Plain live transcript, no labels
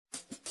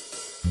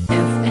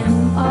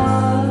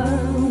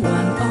FMR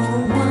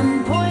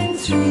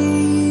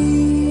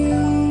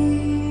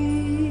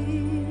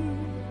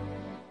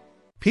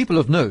 101.3. People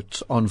of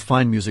Note on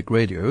Fine Music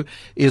Radio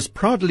is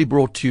proudly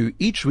brought to you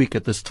each week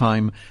at this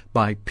time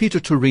by Peter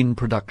Turin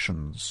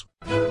Productions.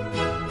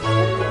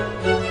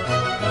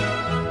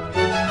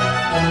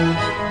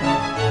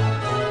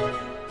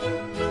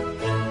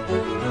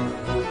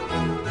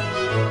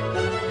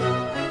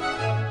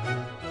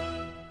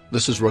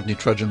 This is Rodney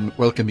Trudgeon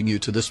welcoming you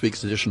to this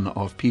week's edition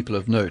of People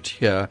of Note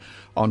here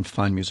on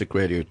Fine Music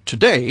Radio.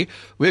 Today,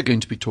 we're going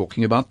to be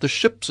talking about the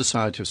Ship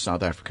Society of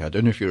South Africa. I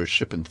don't know if you're a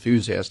ship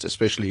enthusiast,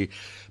 especially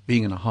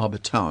being in a harbour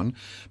town,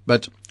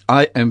 but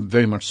I am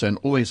very much so and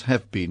always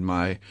have been.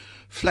 My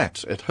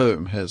flat at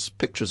home has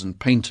pictures and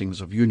paintings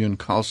of Union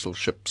Castle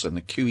ships and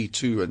the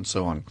QE2 and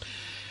so on.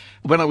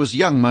 When I was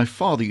young, my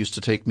father used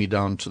to take me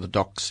down to the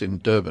docks in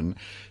Durban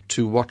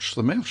to watch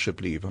the mail ship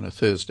leave on a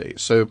Thursday.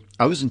 So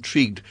I was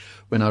intrigued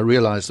when I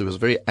realized there was a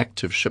very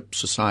active ship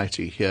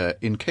society here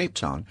in Cape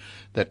Town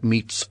that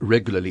meets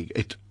regularly.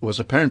 It was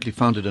apparently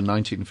founded in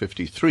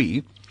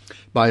 1953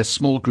 by a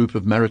small group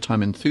of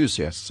maritime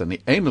enthusiasts, and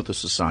the aim of the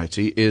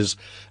society is,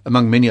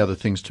 among many other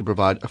things, to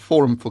provide a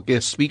forum for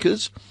guest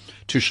speakers,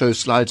 to show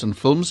slides and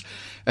films,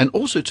 and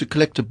also to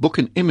collect a book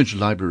and image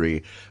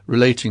library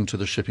relating to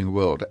the shipping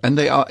world. And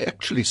they are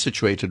actually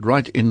situated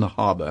right in the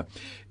harbour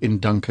in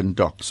Duncan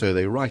Dock, so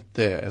they're right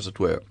there, as it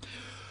were.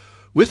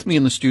 With me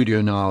in the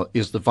studio now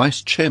is the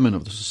vice chairman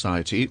of the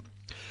society,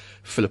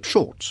 Philip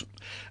Short,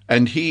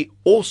 and he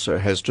also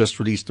has just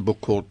released a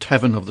book called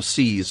Tavern of the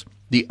Seas,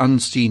 The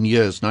Unseen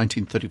Years,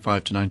 1935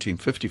 to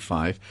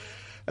 1955,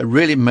 a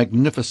really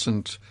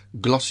magnificent,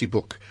 glossy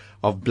book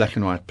of black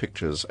and white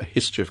pictures, a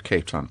history of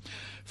Cape Town.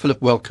 Philip,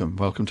 welcome.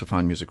 Welcome to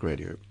Fine Music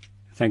Radio.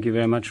 Thank you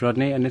very much,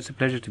 Rodney, and it's a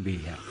pleasure to be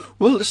here.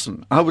 Well,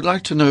 listen, I would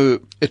like to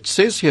know, it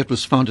says here it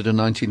was founded in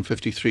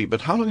 1953,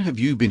 but how long have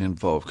you been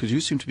involved? Because you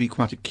seem to be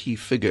quite a key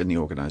figure in the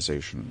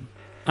organization.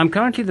 I'm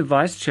currently the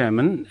vice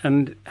chairman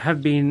and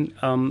have been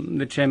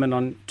the chairman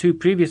on two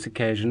previous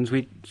occasions.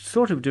 We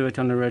sort of do it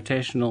on a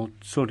rotational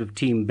sort of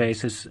team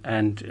basis,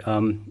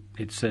 and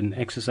it's an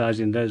exercise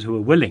in those who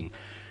are willing.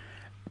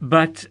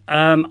 But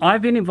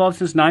I've been involved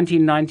since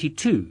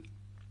 1992,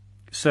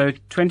 so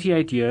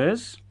 28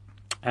 years,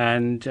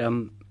 and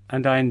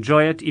I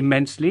enjoy it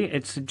immensely.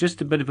 It's just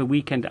a bit of a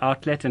weekend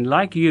outlet, and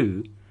like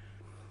you,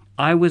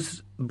 I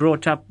was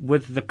brought up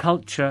with the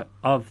culture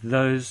of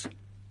those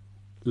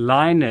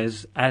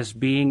liners as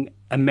being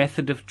a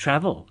method of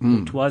travel.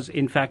 It was,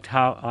 in fact,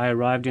 how I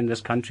arrived in this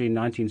country in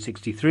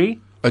 1963.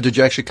 Oh, did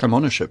you actually come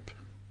on a ship?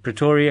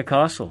 Pretoria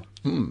Castle.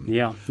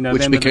 Yeah.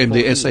 Which became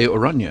the S.A.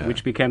 Orania.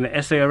 Which became the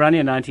S.A. Orania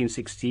in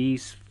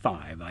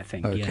 1965, I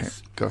think, Okay,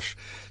 yes. gosh.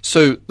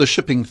 So the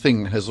shipping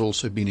thing has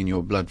also been in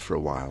your blood for a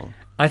while.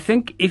 I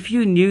think if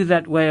you knew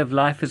that way of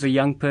life as a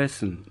young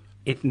person,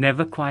 it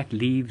never quite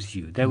leaves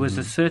you. There was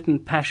a certain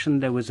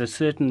passion, there was a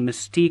certain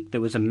mystique,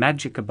 there was a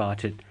magic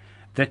about it,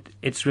 that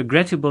it's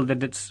regrettable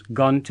that it's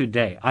gone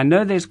today. I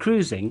know there's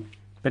cruising,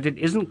 but it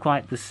isn't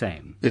quite the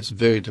same. It's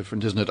very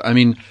different, isn't it? I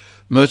mean,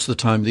 most of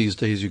the time these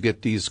days you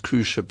get these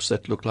cruise ships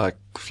that look like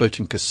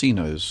floating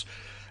casinos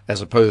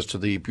as opposed to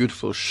the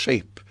beautiful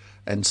shape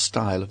and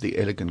style of the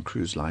elegant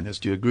cruise liners.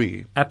 Do you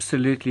agree?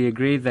 Absolutely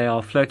agree. They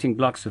are floating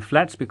blocks of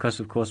flats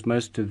because, of course,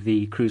 most of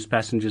the cruise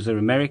passengers are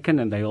American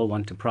and they all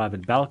want a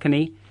private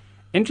balcony.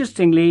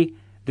 Interestingly,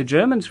 the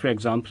Germans, for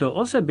example, who are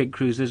also big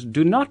cruisers,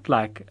 do not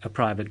like a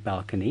private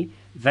balcony.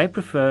 They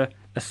prefer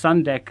a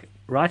sun deck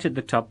right at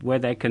the top where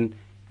they can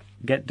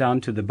get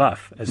down to the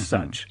buff as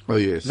such. Oh,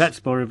 yes.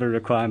 That's more of a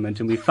requirement,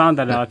 and we found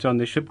that out on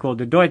the ship called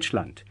the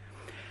Deutschland.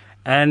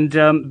 And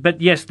but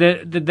yes,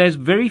 there's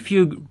very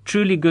few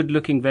truly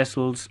good-looking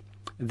vessels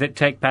that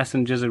take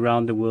passengers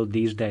around the world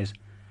these days.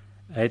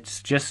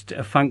 It's just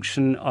a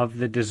function of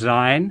the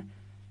design.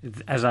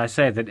 As I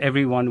say, that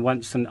everyone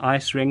wants an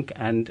ice rink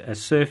and a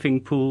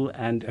surfing pool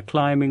and a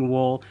climbing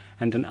wall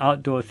and an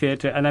outdoor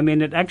theatre. And I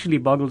mean, it actually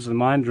boggles the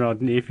mind,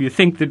 Rodney, if you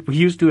think that we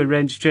used to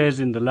arrange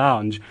chairs in the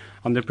lounge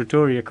on the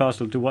Pretoria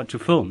Castle to watch a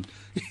film.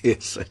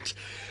 Yes.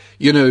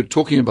 You know,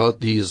 talking about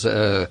these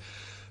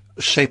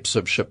shapes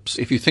of ships,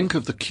 if you think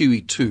of the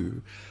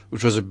QE2,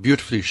 which was a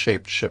beautifully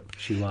shaped ship,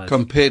 She was.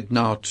 compared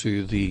now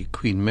to the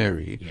Queen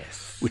Mary,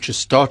 Yes. which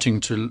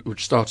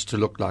starts to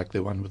look like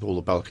the one with all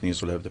the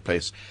balconies all over the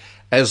place,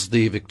 as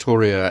the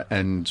Victoria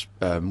and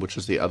which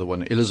is the other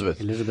one,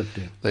 Elizabeth. Elizabeth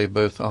did. They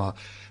both are.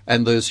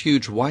 And those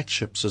huge white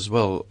ships as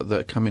well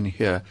that come in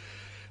here.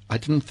 I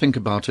didn't think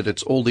about it.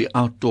 It's all the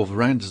outdoor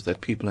verandas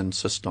that people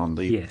insist on,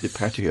 the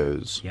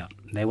patios. Yeah,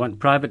 they want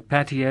private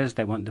patios,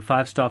 they want the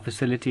five-star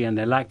facility, and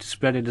they like to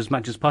spread it as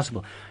much as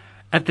possible.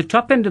 At the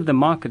top end of the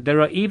market,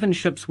 there are even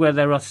ships where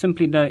there are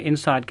simply no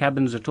inside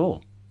cabins at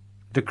all.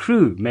 The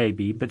crew,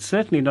 maybe, but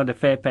certainly not a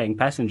fare-paying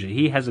passenger.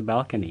 He has a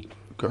balcony.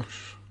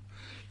 Gosh.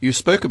 You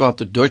spoke about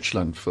the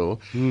Deutschland, Phil,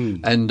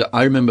 and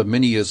I remember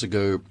many years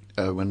ago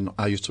when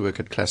I used to work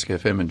at Classic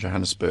FM in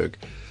Johannesburg,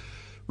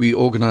 we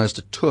organized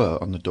a tour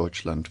on the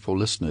Deutschland for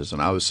listeners,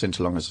 and I was sent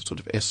along as a sort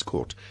of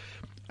escort.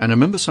 And I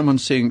remember someone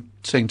saying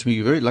to me,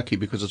 "You're very lucky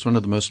because it's one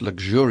of the most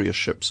luxurious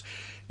ships."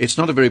 It's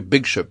not a very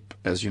big ship,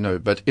 as you know,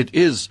 but it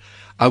is.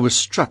 I was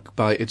struck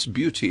by its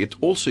beauty. It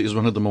also is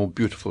one of the more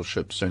beautiful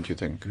ships, don't you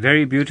think?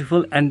 Very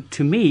beautiful, and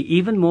to me,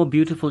 even more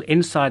beautiful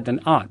inside than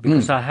out,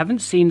 because I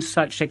haven't seen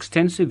such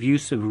extensive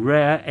use of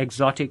rare,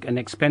 exotic, and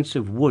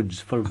expensive woods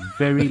for a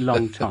very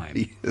long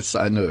time. Yes,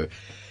 I know.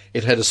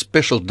 It had a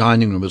special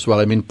dining room as well.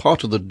 I mean,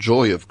 part of the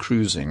joy of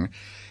cruising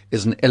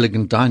is an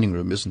elegant dining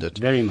room, isn't it?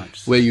 Very much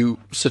so. Where you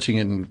sitting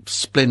in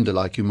splendor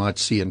like you might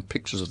see in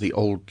pictures of the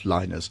old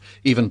liners,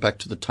 even back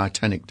to the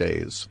Titanic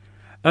days.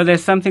 Oh,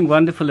 there's something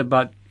wonderful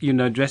about,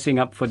 dressing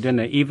up for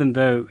dinner, even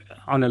though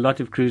on a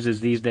lot of cruises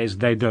these days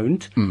they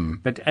don't.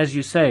 But as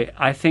you say,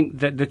 I think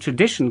that the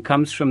tradition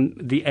comes from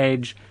the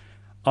age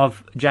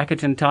of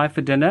jacket and tie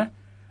for dinner,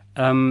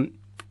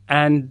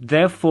 and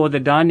therefore the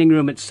dining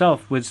room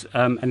itself was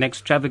an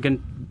extravagant,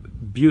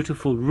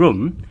 beautiful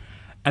room,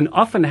 and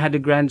often had a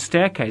grand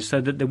staircase so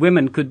that the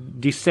women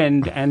could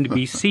descend and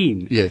be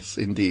seen. Yes,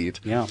 indeed.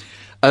 Yeah.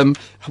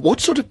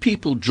 What sort of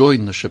people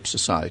join the Ship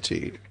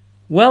Society?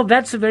 Well,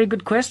 that's a very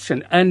good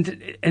question. And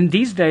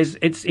these days,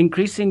 it's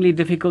increasingly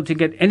difficult to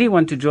get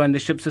anyone to join the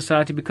Ship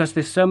Society because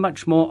there's so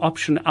much more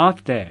option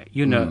out there.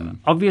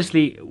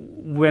 Obviously,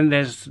 when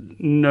there's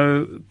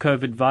no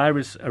COVID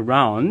virus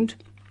around,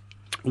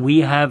 we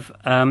have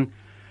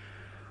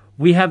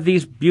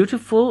these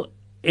beautiful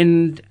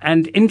and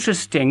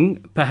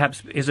interesting,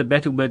 perhaps is a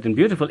better word than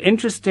beautiful,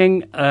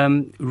 interesting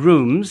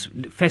rooms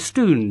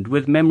festooned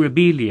with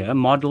memorabilia,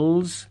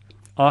 models,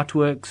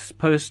 artworks,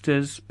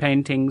 posters,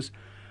 paintings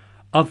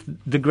of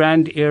the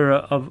grand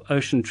era of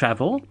ocean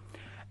travel.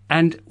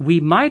 And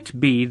we might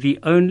be the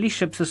only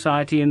ship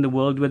society in the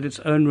world with its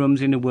own rooms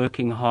in a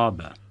working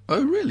harbour.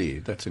 Oh, really?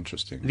 That's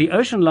interesting. The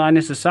Ocean Liner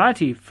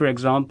Society, for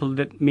example,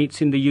 that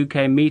meets in the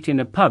UK, meet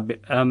in a pub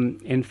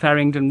in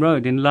Farringdon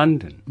Road in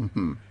London.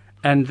 Mm-hmm.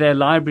 And their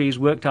library is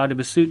worked out of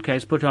a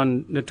suitcase put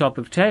on the top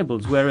of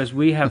tables, whereas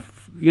we have,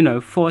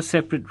 4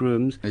 separate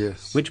rooms,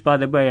 yes, which, by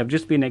the way, have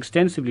just been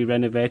extensively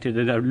renovated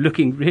and are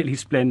looking really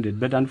splendid.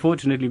 But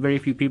unfortunately, very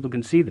few people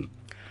can see them.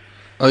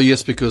 Oh,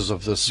 yes, because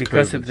of this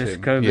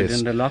COVID yes.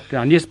 and the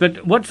lockdown. Yes,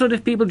 but what sort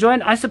of people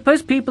join? I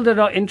suppose people that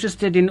are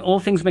interested in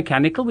all things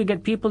mechanical. We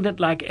get people that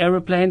like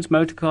aeroplanes,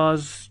 motor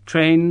cars,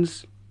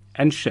 trains,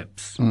 and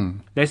ships.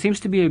 There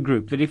seems to be a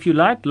group that if you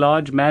like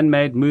large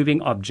man-made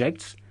moving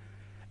objects,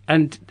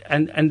 and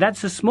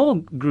that's a small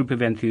group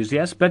of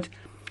enthusiasts,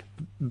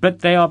 but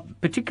they are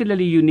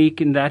particularly unique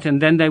in that,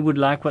 and then they would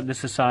like what the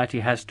society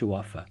has to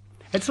offer.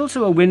 It's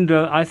also a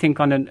window, I think,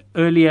 on an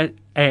earlier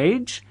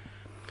age,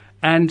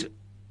 and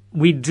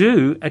we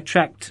do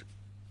attract,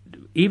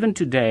 even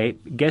today,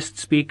 guest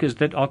speakers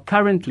that are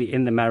currently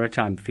in the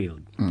maritime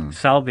field,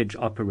 salvage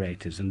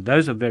operators, and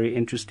those are very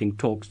interesting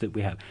talks that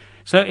we have.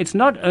 So it's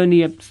not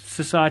only a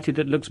society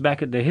that looks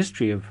back at the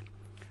history of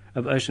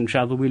ocean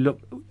travel, we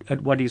look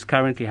at what is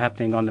currently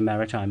happening on the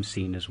maritime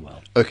scene as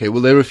well. Okay,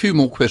 well, there are a few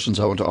more questions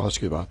I want to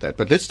ask you about that,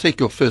 but let's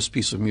take your first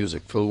piece of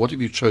music. Phil, what have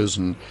you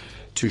chosen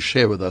to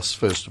share with us,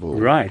 first of all?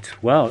 Right.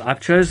 Well, I've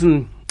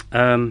chosen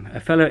a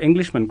fellow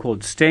Englishman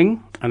called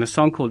Sting and a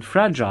song called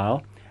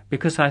Fragile,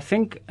 because I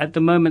think at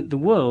the moment the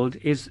world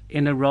is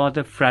in a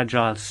rather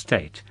fragile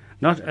state.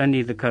 Not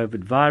only the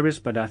COVID virus,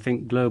 but I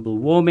think global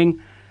warming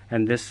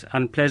and this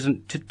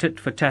unpleasant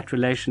tit-for-tat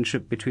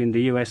relationship between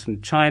the US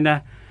and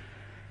China.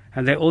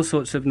 And there are all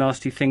sorts of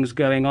nasty things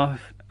going on.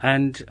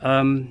 And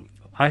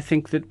I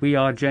think that we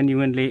are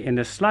genuinely in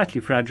a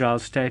slightly fragile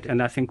state,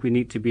 and I think we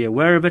need to be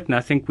aware of it, and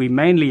I think we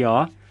mainly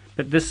are.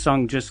 But this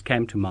song just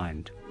came to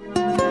mind.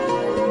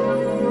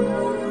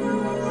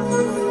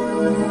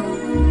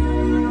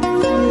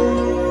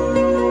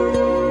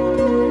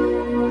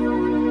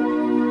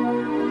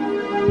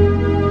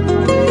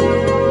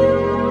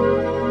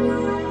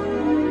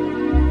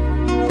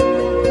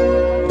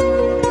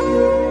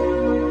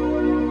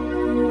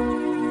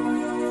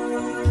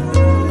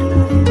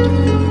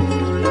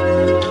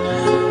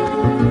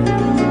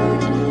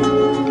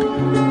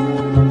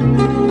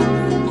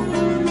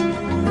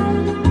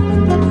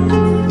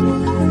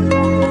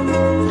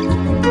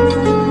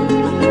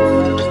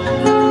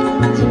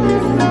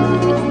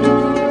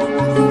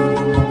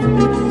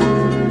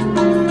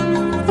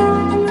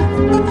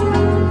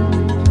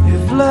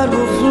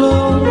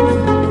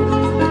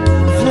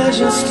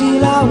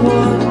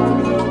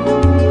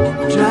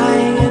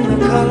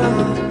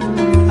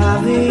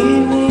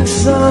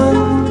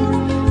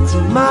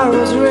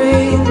 Tomorrow's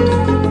rain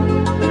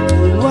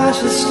will wash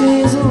the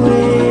stains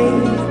away.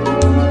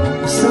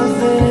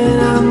 Something in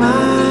our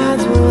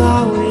minds will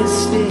always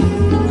stay.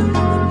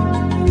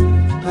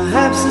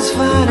 Perhaps this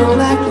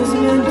final act was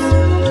meant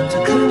to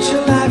clinch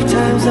a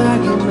lifetime's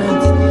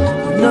argument.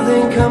 But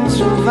nothing comes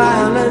from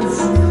violence,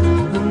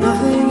 and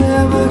nothing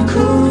ever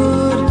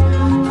could.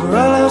 For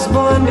all else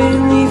born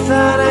beneath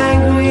an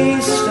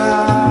angry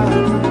star,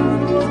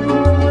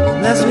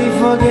 lest we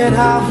forget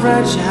how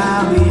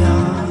fragile we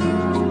are.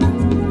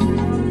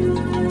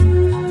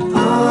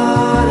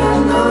 On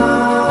and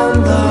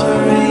on the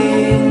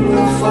rain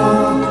will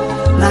fall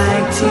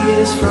like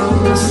tears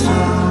from a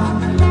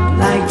star.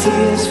 like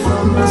tears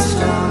from a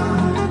star.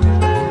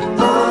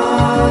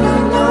 On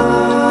and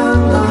on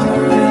the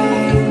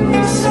rain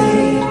will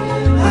say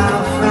how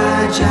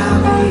fragile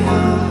we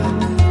are,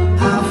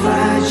 how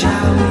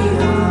fragile we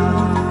are.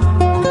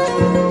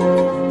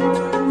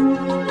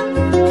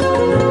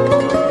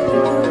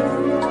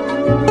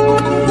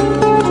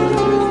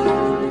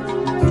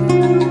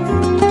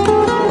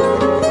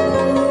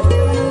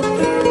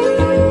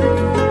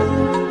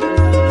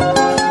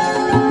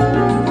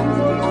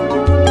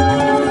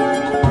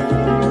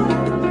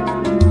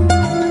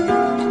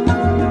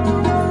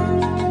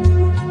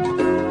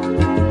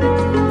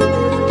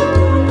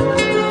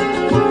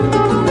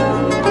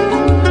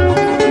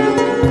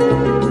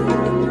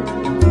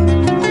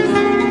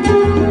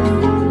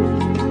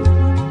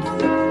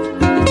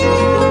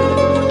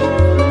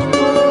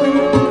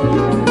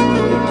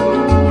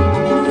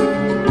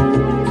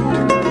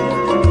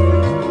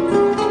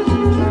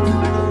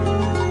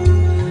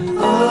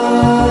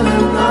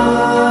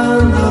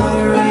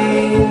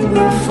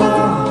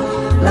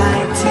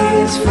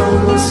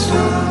 From a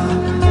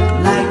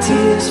star, like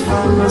tears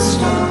from a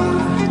star.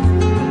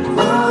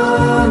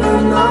 On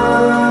and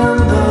on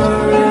the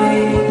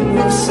rain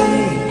will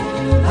say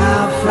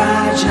how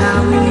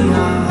fragile we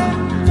are,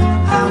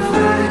 how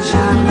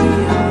fragile we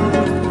are,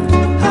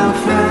 how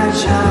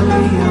fragile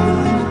we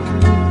are,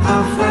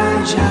 how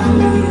fragile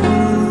we are.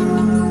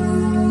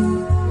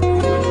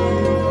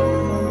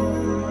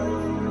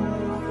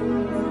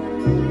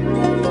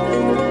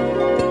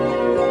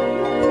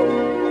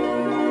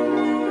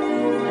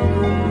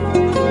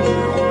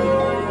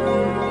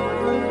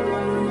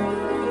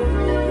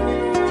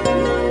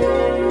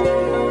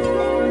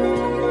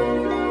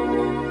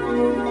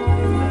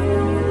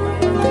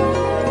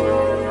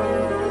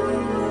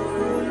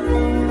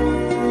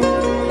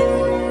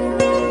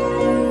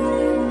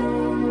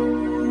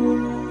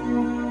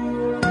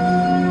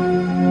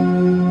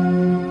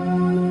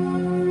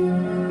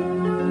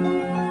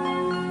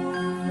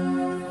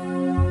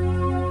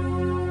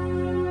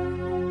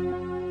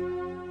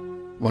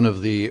 One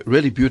of the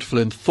really beautiful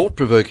and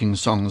thought-provoking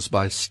songs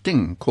by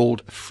Sting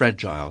called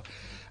Fragile.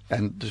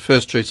 And the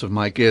first choice of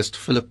my guest,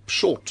 Philip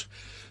Short,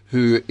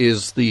 who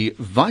is the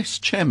Vice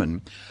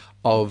Chairman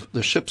of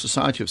the Ship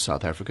Society of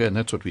South Africa, and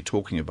that's what we're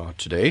talking about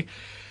today.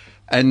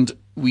 And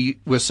we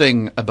were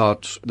saying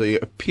about the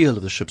appeal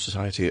of the Ship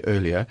Society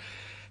earlier,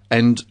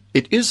 and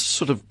it is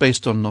sort of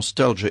based on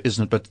nostalgia,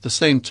 isn't it? But at the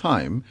same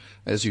time,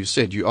 as you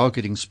said, you are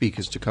getting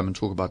speakers to come and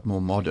talk about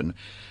more modern.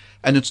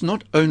 And it's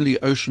not only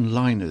ocean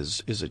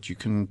liners, is it? You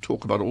can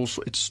talk about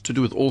it's to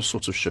do with all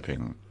sorts of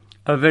shipping.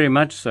 Oh, very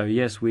much so,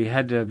 yes. We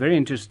had a very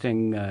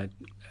interesting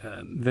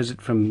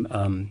visit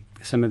from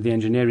some of the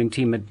engineering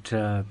team at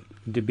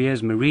De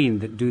Beers Marine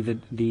that do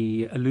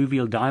the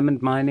alluvial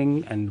diamond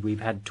mining, and we've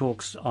had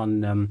talks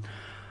on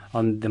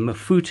the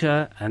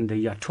Mafuta and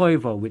the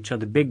Yatoivo, which are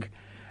the big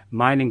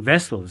mining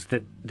vessels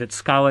that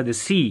scour the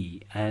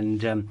sea.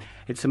 And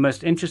it's the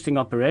most interesting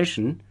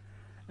operation.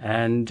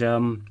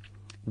 And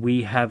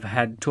we have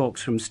had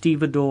talks from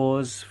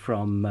stevedores,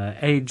 from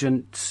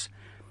agents.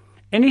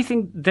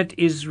 Anything that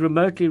is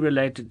remotely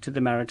related to the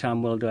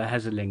maritime world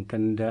has a link.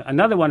 And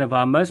another one of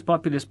our most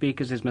popular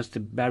speakers is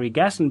Mr. Barry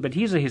Gasson, but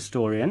he's a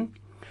historian.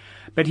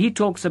 But he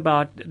talks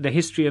about the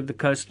history of the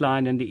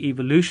coastline and the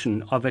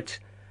evolution of it.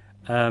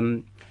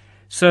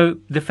 So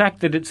the fact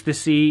that it's the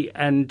sea,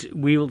 and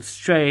we'll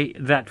stray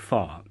that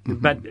far.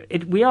 Mm-hmm.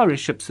 But we are a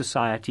ship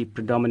society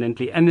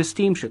predominantly, and a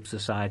steamship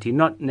society,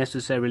 not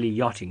necessarily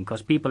yachting,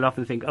 because people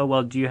often think, oh,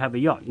 well, do you have a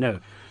yacht?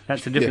 No,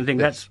 that's a different thing.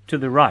 That's to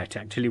the right,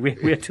 actually.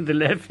 We're to the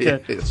left,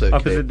 okay.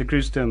 Opposite the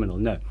cruise terminal.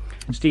 No,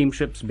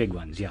 steamships, big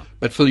ones, yeah.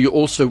 But Phil,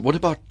 what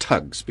about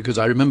tugs? Because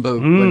I remember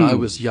when I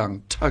was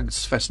young,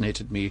 tugs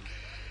fascinated me.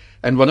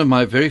 And one of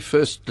my very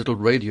first little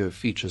radio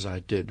features I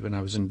did when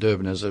I was in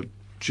Durban as a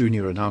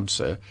junior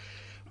announcer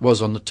was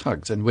on the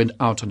tugs, and went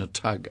out on a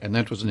tug, and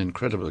that was an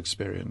incredible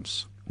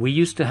experience. We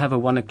used to have a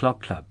 1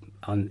 o'clock club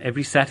on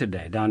every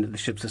Saturday down at the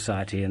Ship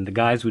Society, and the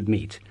guys would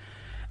meet,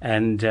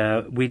 and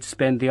we'd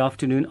spend the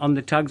afternoon on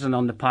the tugs and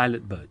on the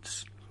pilot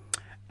boats.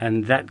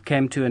 And that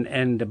came to an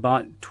end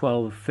about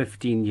 12,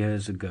 15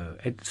 years ago.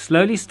 It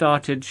slowly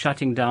started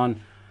shutting down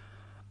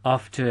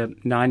after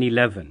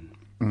 9/11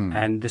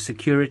 and the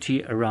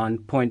security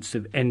around points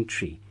of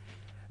entry.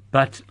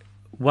 But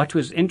what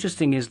was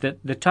interesting is that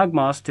the tug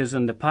masters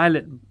and the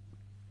pilot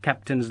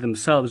captains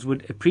themselves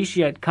would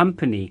appreciate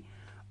company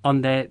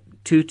on their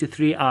 2 to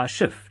 3 hour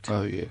shift.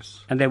 Oh,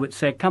 yes. And they would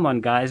say, come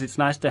on, guys, it's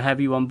nice to have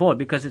you on board,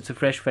 because it's a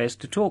fresh face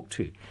to talk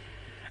to.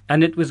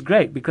 And it was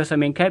great because,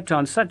 Cape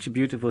Town's such a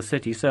beautiful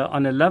city. So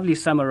on a lovely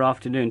summer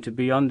afternoon to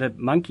be on the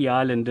monkey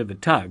island of a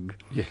tug,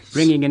 yes,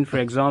 bringing in, for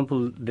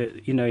example,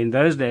 in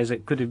those days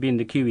it could have been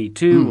the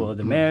QE2 or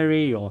the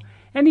Mary or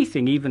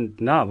anything. Even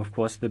now, of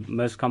course, the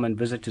most common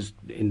visitors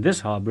in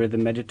this harbour are the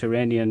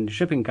Mediterranean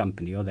Shipping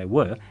Company, or they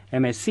were,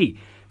 MSC.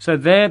 So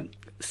their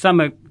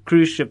summer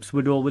cruise ships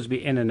would always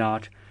be in and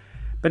out.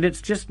 But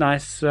it's just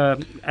nice,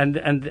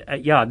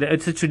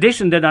 it's a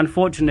tradition that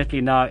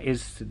unfortunately now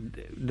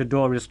the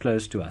door is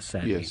closed to us,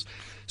 sadly. Yes.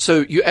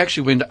 So you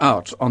actually went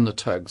out on the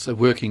tugs, a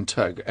working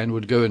tug, and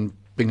would go and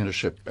bring in a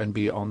ship and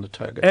be on the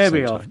tug at the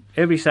same time.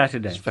 Every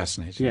Saturday. It's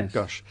fascinating. Yes.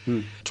 Gosh.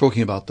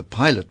 Talking about the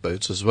pilot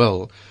boats as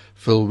well,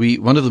 Phil,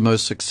 one of the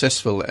most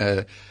successful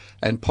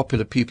and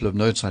popular people of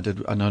notes I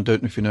did, and I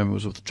don't know if you know him,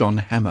 was with John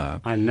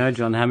Hammer. I know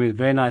John Hammer, a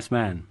very nice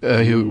man.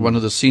 He was one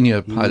of the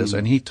senior pilots,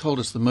 and he told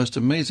us the most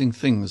amazing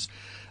things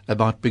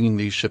about bringing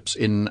these ships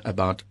in,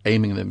 about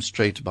aiming them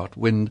straight, about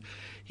wind.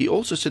 He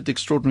also said the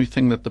extraordinary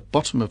thing that the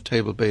bottom of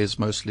Table Bay is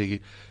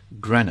mostly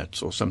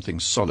granite or something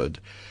solid,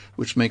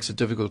 which makes it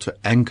difficult to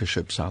anchor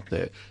ships out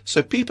there.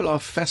 So people are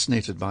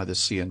fascinated by the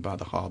sea and by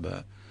the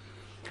harbour.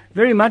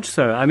 Very much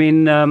so. I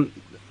mean,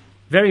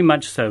 very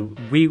much so.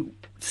 We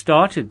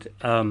started,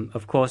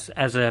 of course,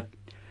 as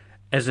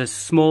a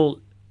small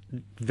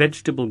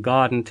vegetable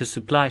garden to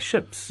supply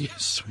ships.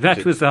 Yes,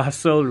 that was our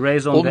sole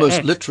raison d'etre.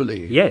 Almost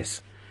literally.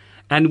 Yes.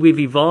 And we've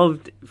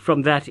evolved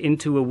from that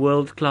into a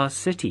world-class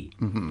city.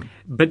 Mm-hmm.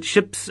 But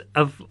ships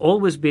have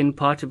always been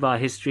part of our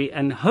history,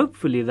 and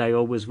hopefully they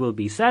always will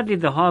be. Sadly,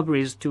 the harbour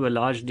is to a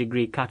large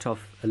degree cut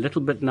off a little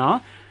bit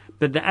now,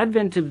 but the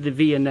advent of the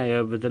V&A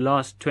over the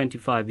last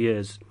 25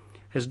 years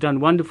has done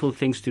wonderful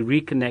things to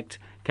reconnect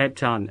Cape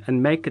Town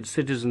and make its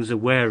citizens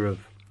aware of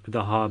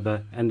the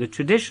harbour and the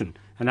tradition.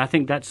 And I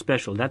think that's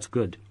special. That's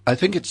good. I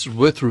think it's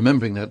worth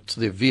remembering that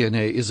the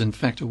V&A is in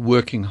fact a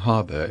working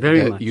harbour.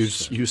 Very much you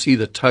so. You see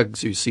the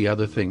tugs, you see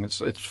other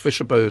things. It's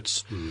fisher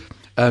boats.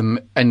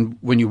 And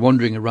when you're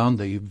wandering around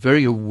there, you're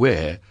very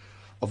aware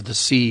of the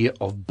sea,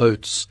 of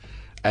boats,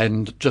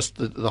 and just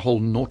the whole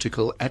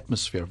nautical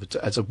atmosphere of it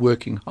as a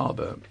working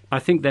harbour. I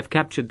think they've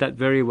captured that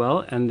very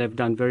well, and they've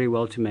done very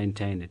well to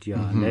maintain it.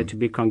 Yeah, and they're to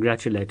be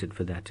congratulated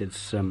for that.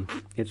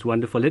 It's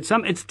wonderful.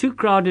 It's too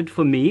crowded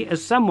for me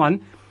as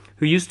someone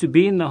who used to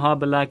be in the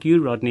harbour like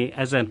you, Rodney,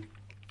 as an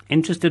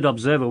interested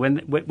observer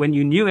when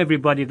you knew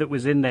everybody that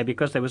was in there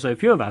because there were so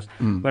few of us,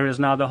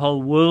 whereas now the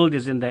whole world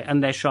is in there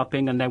and they're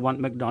shopping and they want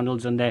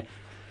McDonald's and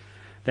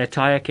they're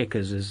tire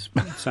kickers, as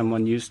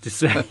someone used to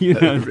say. You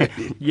know,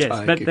 Really?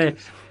 yes,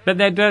 but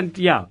they don't.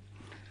 Yeah,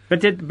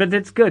 but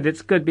it's good.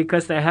 It's good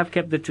because they have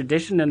kept the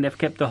tradition and they've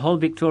kept the whole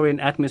Victorian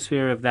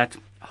atmosphere of that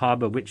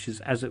harbour, which is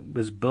as it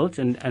was built,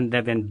 and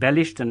they've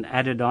embellished and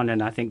added on,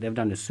 and I think they've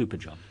done a super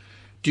job.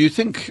 Do you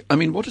think, I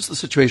mean, what is the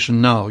situation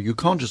now? You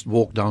can't just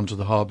walk down to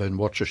the harbour and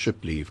watch a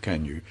ship leave,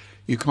 can you?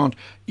 You can't.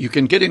 You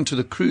can get into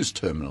the cruise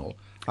terminal,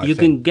 I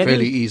think,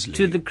 fairly easily.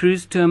 To the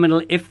cruise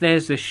terminal. If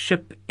there's a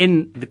ship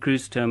in the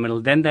cruise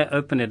terminal, then they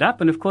open it up.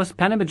 And, of course,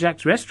 Panama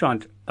Jack's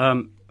restaurant,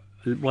 well,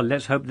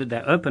 let's hope that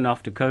they're open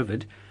after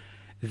COVID.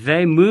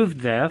 They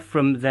moved there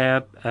from their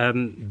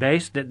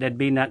base that they'd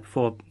been at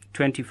for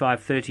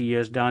 25, 30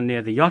 years down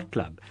near the yacht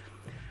club.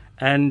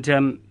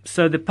 And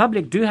so the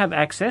public do have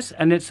access,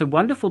 and it's a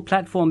wonderful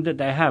platform that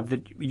they have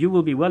that you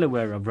will be well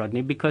aware of,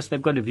 Rodney, because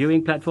they've got a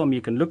viewing platform.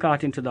 You can look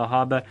out into the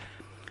harbour,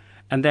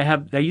 and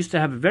they used to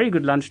have very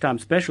good lunchtime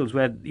specials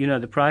where, you know,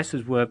 the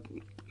prices were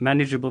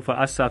manageable for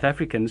us South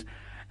Africans.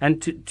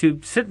 And to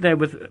sit there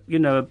with, you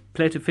know, a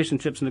plate of fish and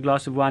chips and a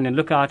glass of wine and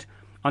look out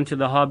onto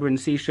the harbour and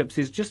see ships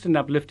is just an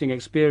uplifting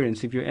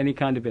experience if you're any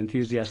kind of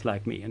enthusiast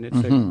like me. And it's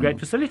a great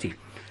facility.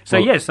 So,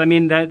 well, yes, I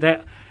mean,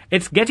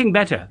 it's getting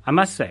better, I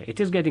must say. It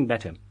is getting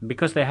better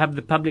because they have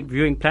the public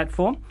viewing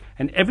platform.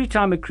 And every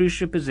time a cruise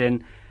ship is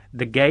in,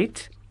 the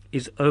gate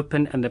is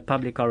open and the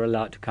public are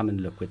allowed to come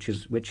and look, which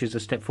is a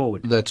step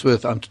forward.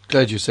 I'm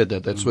glad you said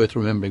that. That's worth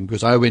remembering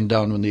because I went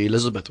down when the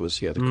Elizabeth was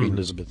here, the Queen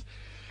Elizabeth,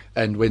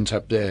 and went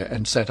up there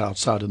and sat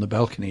outside on the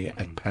balcony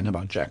at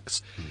Panama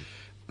Jack's,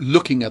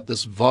 looking at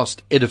this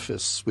vast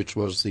edifice, which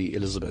was the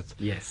Elizabeth.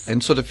 Yes.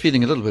 And sort of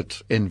feeling a little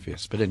bit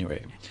envious. But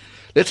anyway,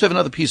 let's have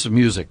another piece of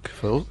music,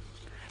 Phil.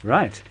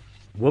 Right.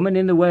 Woman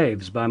in the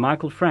Waves by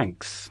Michael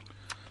Franks.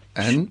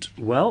 And?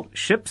 Well,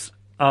 ships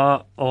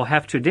are or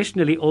have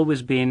traditionally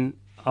always been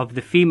of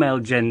the female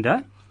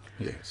gender.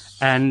 Yes.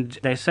 And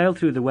they sail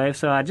through the waves.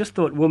 So I just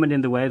thought Woman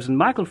in the Waves. And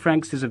Michael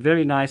Franks is a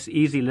very nice,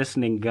 easy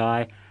listening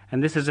guy.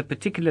 And this is a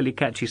particularly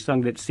catchy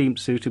song that seemed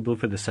suitable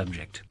for the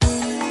subject.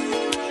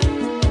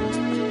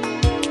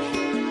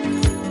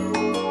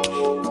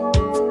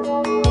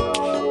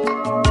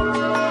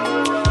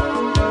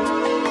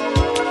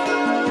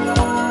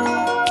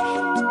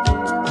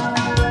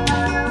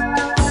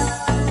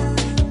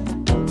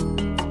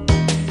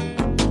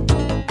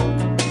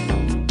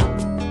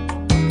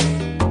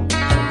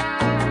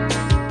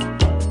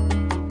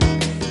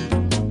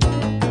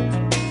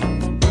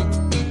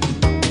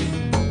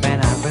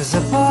 As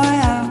a boy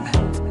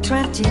of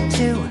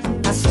 22,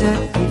 I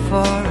stood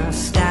before a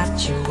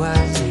statue.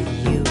 Was it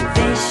you?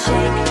 They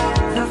shake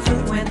the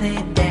fruit when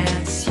they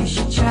dance. You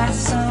should try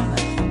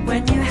some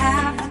when you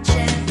have the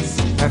chance.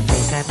 Her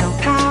face had no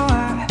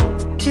power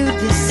to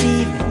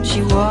deceive.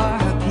 She wore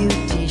her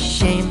beauty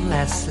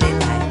shamelessly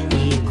like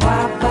Eve.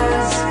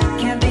 Guavas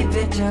can be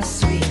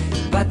bittersweet,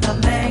 but the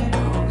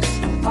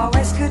mango's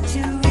always good to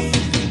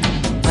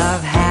eat.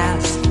 Love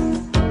has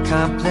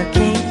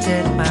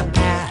complicated my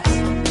past.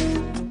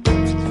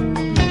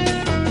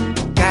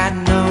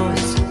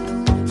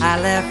 I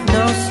left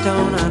no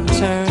stone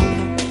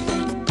unturned.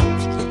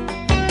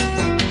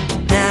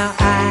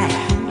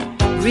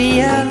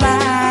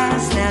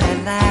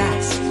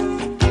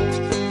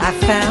 I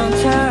found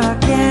her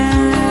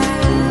again.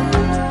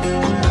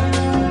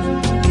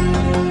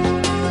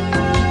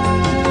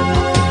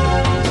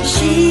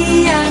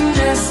 She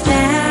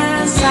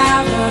understands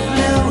how the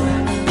blue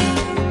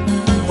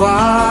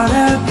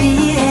water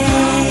behaves.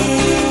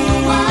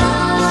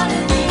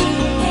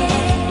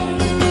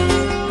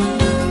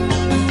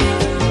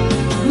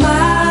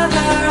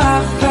 Mother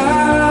of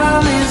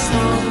pearl is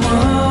the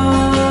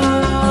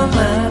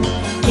woman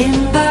in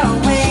the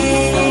way.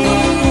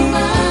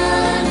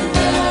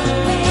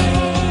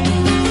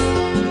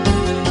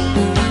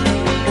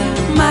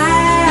 My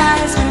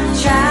eyes can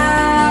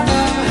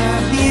travel her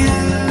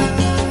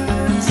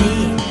beauty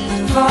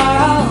far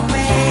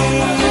away.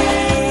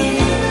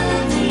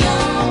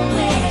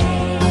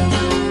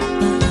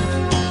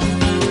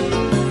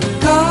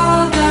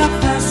 Gold of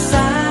the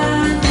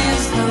sun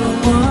is the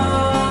woman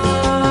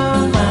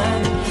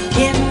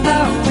in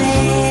the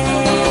way.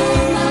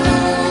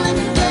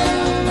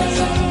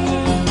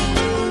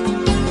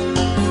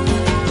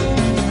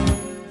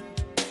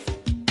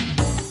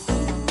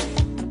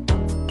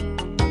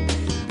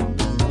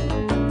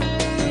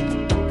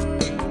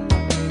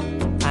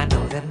 I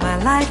know that my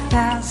life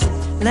has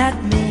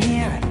led me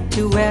here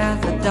to where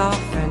the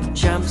dolphin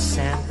jumps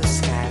and the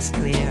sky's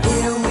clear.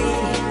 Here we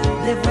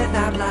live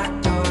without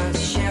locked doors,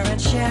 share and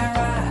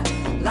share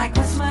like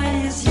what's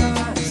mine is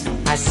yours.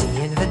 I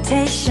see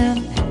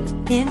invitation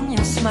in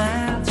your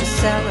smile to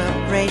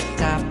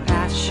celebrate our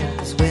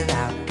passions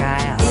without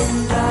guile.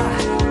 In the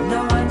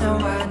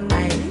Noa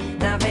night,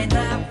 Nave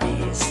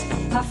is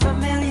a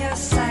familiar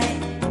sight.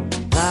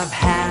 Love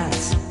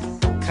has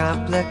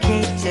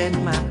complicated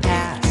my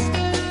past.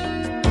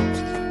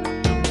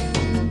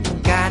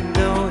 God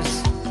knows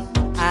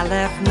I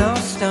left no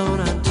stone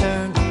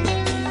unturned.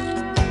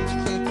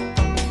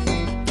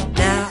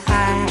 Now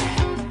I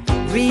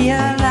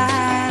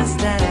realize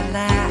that at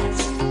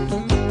last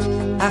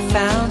I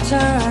found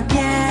her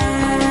again.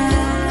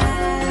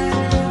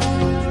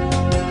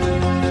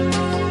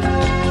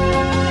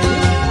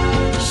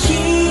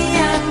 She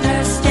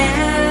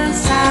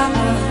understands how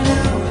the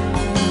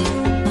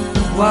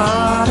blue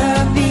water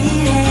behaves.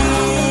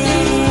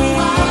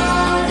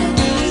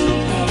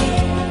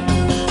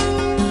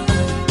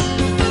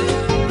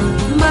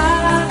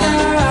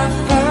 Mother of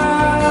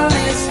pearl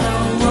is the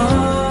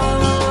woman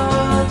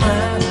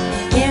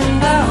in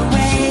the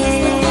way.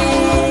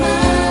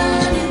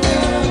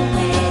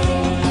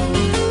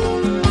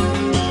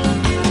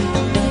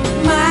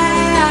 My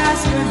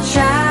eyes could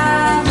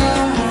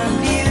travel her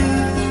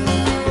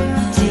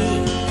beauty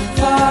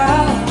far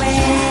away.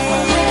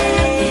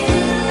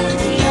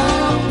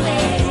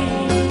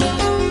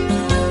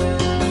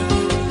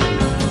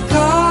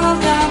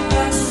 Gold of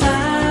the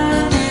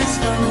sun is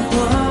the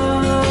woman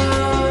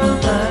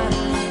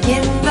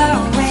in the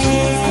way.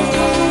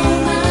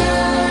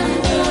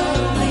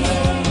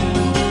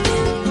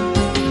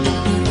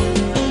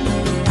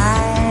 I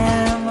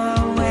am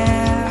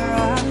aware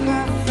of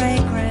her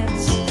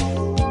fragrance,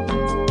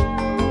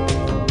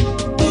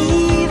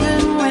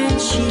 even when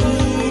she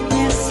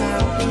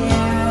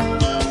disappears.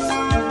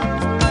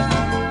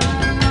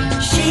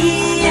 She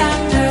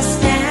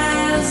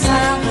understands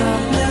how the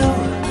blue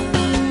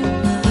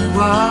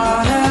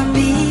water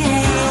behaves.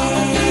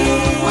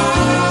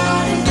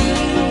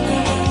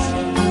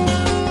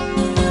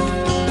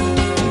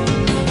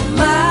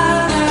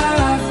 Mother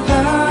of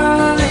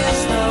pearl is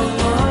the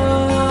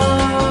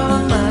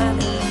woman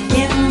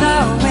in the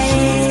way.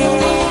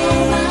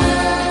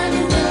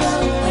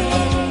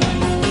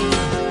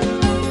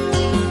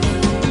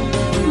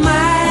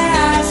 My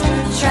eyes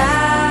could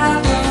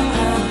travel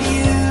her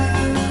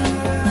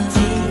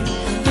beauty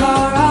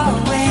far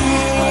away.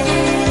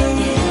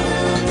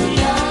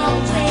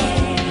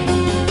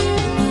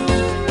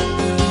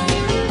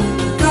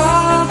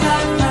 Gold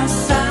of the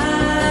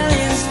sun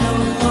is the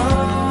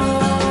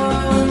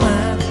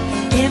woman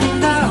in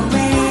the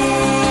way.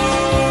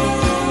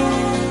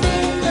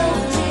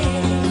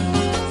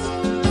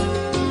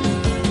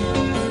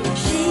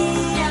 She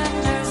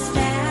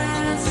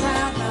understands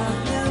how the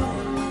blue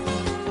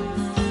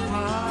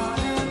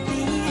water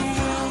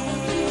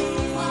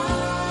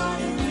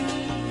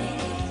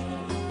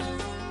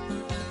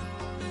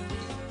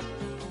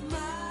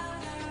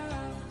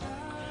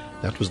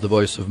That was the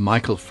voice of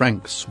Michael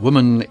Franks,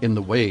 Woman in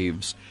the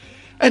Waves,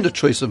 and a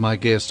choice of my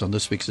guest on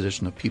this week's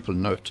edition of People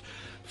Note,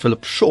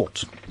 Philip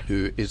Short,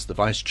 who is the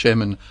Vice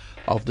Chairman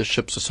of the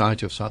Ship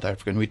Society of South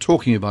Africa. And we're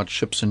talking about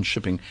ships and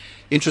shipping.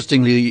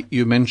 Interestingly,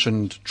 you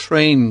mentioned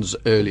trains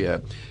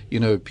earlier, you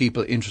know,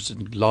 people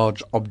interested in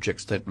large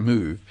objects that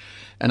move.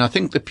 And I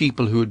think the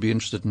people who would be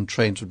interested in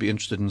trains would be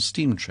interested in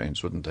steam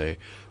trains, wouldn't they?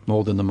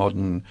 More than the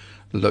modern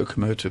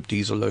locomotive,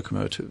 diesel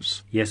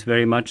locomotives. Yes,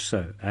 very much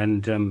so.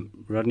 And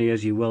Rodney,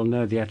 as you well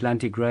know, the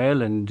Atlantic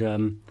Rail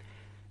and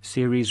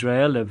Ceres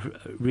Rail have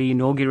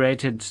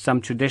re-inaugurated some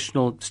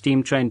traditional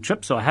steam train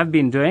trips, or have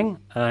been doing,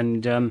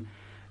 and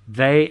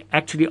they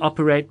actually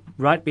operate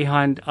right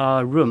behind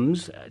our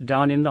rooms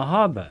down in the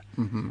harbour.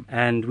 Mm-hmm.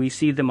 And we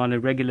see them on a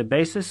regular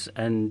basis.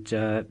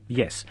 And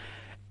yes,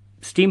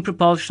 steam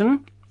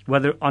propulsion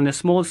whether on a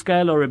small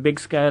scale or a big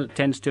scale,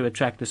 tends to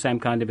attract the same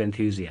kind of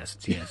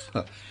enthusiasts, yes.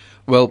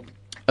 Well,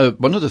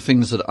 one of the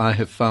things that I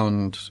have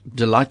found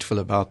delightful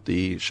about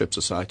the Ship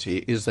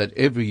Society is that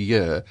every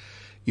year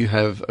you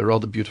have a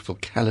rather beautiful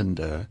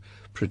calendar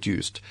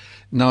produced.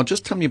 Now,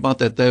 just tell me about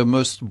that. They're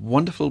most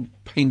wonderful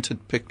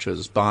painted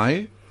pictures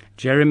by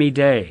Jeremy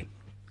Day.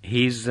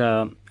 He's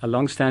a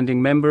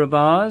long-standing member of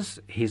ours.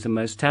 He's the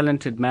most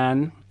talented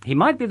man. He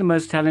might be the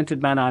most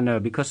talented man I know,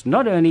 because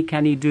not only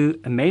can he do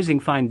amazing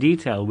fine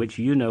detail, which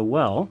you know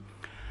well,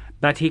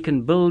 but he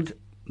can build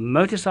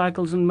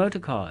motorcycles and motor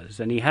cars,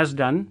 and he has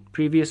done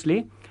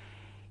previously.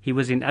 He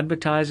was in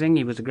advertising.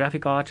 He was a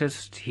graphic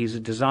artist. He's a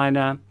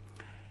designer.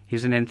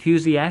 He's an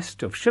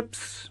enthusiast of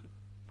ships,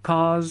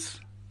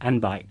 cars, and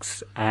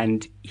bikes.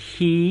 And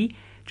he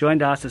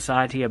joined our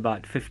society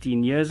about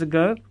 15 years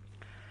ago.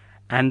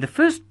 And the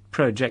first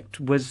project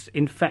was,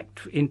 in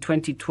fact, in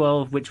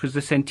 2012, which was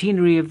the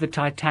centenary of the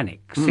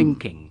Titanic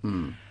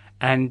sinking.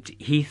 And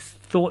he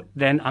thought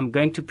then, I'm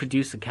going to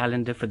produce a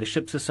calendar for the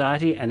Ship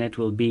Society, and it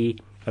will be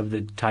of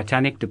the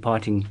Titanic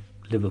departing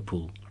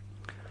Liverpool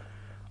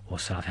or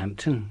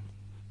Southampton.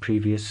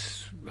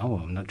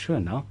 I'm not sure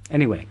now.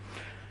 Anyway,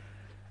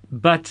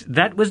 but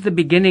that was the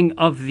beginning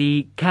of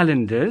the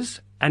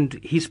calendars, and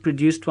he's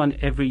produced one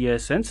every year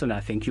since, and I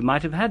think you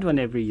might have had one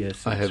every year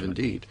since. I have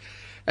indeed.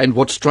 And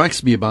what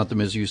strikes me about them,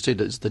 as you said,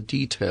 is the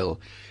detail.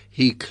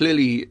 He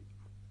clearly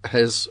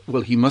has,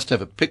 well, he must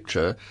have a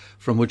picture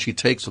from which he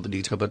takes all the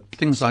detail, but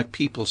things like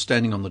people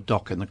standing on the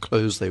dock and the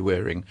clothes they're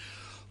wearing.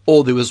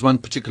 Or there was one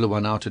particular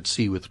one out at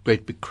sea with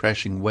great big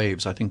crashing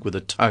waves, I think with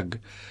a tug,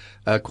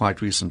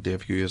 quite recently, a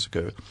few years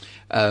ago.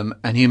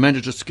 And he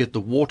manages to get the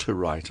water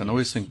right. And I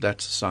always think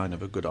that's a sign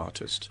of a good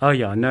artist. Oh,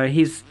 yeah. No,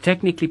 he's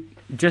technically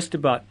just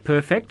about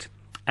perfect.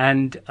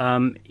 And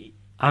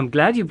I'm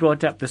glad you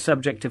brought up the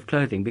subject of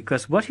clothing,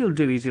 because what he'll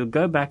do is he'll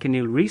go back and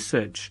he'll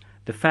research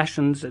the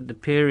fashions at the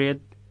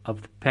period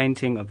of the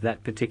painting of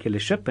that particular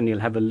ship, and he'll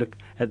have a look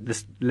at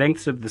the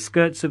lengths of the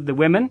skirts of the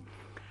women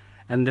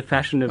and the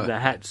fashion of the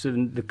hats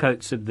and the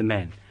coats of the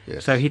men.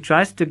 Yes. So he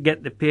tries to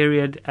get the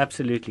period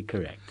absolutely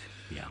correct.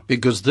 Yeah.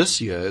 Because this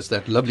year is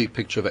that lovely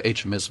picture of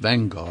HMS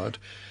Vanguard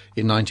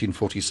in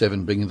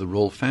 1947 bringing the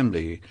royal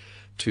family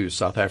to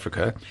South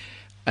Africa.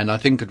 And I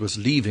think it was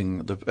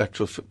leaving, the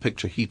actual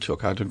picture he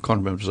took. I can't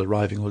remember if it was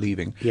arriving or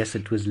leaving. Yes,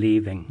 it was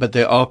leaving. But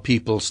there are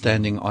people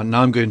standing on.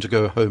 Now I'm going to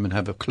go home and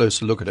have a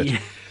closer look at it. Yeah.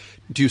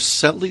 Do you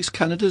sell these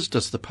calendars?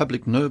 Does the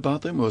public know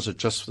about them, or is it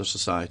just for the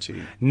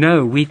society?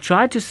 No, we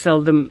try to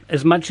sell them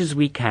as much as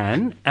we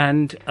can,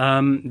 and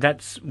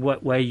that's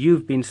where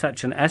you've been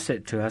such an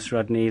asset to us,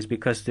 Rodney, is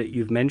because that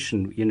you've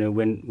mentioned,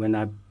 when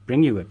I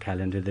bring you a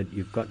calendar, that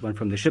you've got one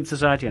from the Ship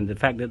Society, and the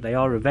fact that they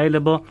are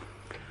available.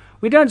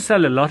 We don't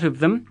sell a lot of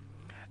them,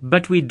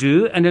 but we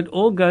do, and it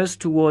all goes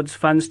towards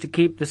funds to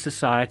keep the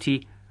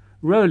society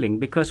rolling,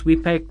 because we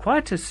pay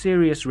quite a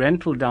serious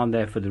rental down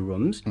there for the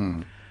rooms.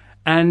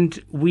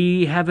 And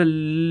we have a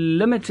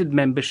limited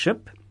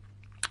membership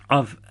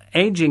of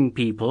aging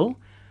people,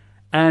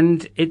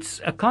 and it's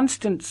a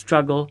constant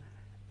struggle,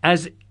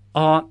 as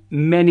are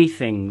many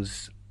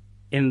things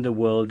in the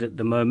world at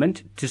the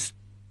moment, to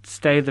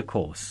stay the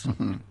course.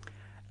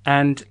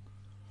 And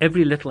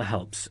every little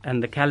helps,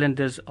 and the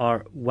calendars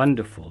are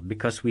wonderful,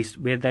 because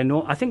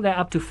I think they're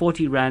up to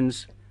 40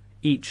 rands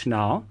each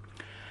now.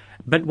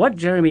 But what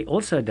Jeremy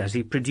also does,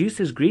 he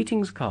produces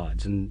greetings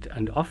cards,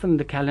 and often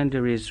the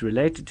calendar is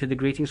related to the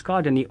greetings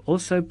card, and he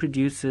also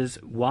produces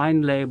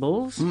wine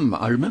labels.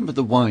 I remember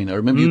the wine. I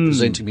remember you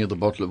presenting me with a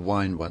bottle of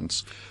wine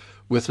once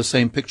with the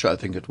same picture, I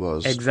think it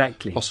was.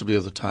 Exactly. Possibly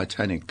of the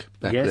Titanic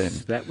back then.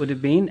 Yes, that would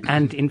have been.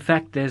 And in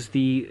fact, there's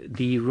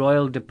the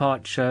Royal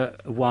Departure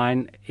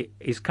wine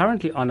is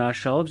currently on our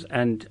shelves,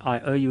 and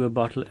I owe you a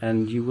bottle,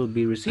 and you will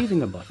be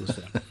receiving a bottle,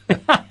 sir.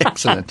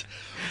 Excellent.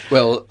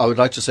 Well, I would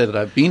like to say that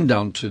I've been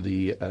down to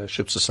the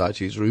Ship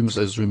Society's rooms,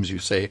 those rooms you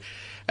say,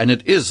 and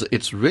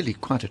it's really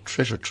quite a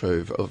treasure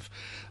trove of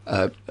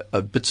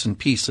bits and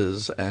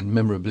pieces and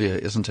memorabilia,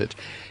 isn't it?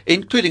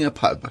 Including a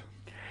pub.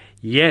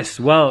 Yes,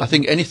 well, I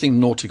think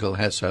anything nautical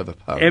has to have a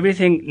pub.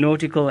 Everything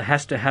nautical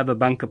has to have a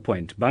bunker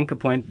point. Bunker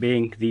point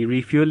being the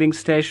refueling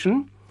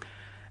station,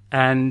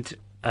 and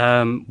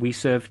we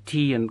serve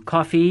tea and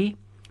coffee,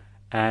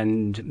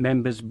 and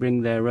members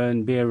bring their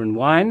own beer and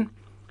wine,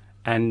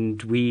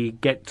 and we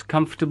get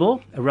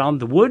comfortable around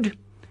the wood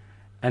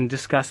and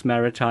discuss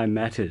maritime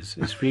matters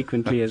as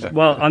frequently as,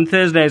 well, on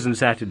Thursdays and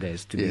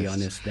Saturdays, to be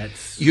honest.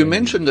 You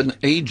mentioned an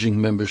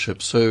aging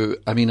membership, so,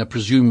 I mean, I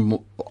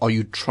presume, are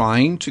you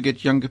trying to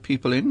get younger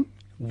people in?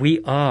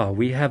 We are.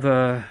 We have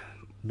a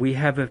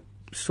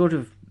sort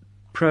of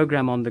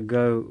program on the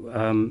go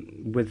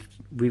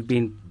we've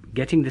been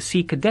getting the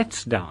Sea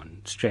Cadets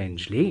down,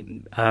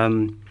 strangely.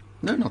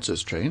 No, not so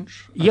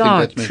strange. I think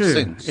that makes true.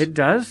 Sense. It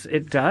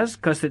does,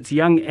 because it's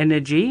young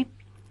energy.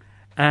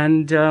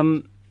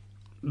 And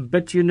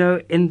but,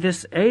 in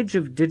this age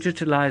of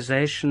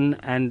digitalization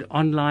and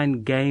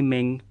online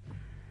gaming,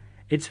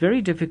 it's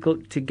very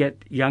difficult to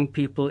get young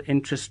people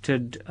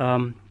interested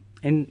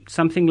in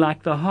something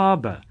like the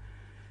harbour.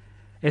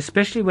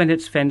 especially when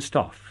it's fenced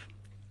off.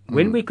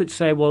 When we could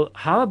say, well,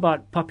 how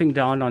about popping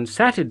down on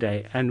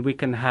Saturday and we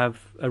can have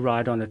a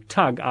ride on a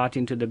tug out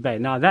into the bay?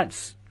 Now,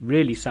 that's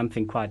really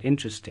something quite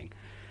interesting.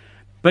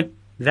 But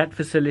that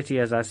facility,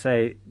 as I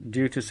say,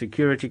 due to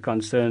security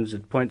concerns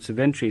at points of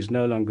entry, is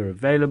no longer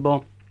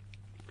available.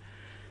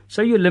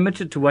 So you're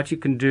limited to what you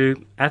can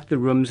do at the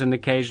rooms and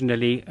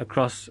occasionally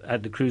across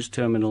at the cruise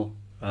terminal,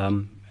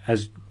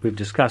 as we've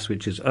discussed,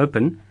 which is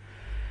open.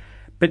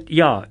 But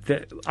yeah,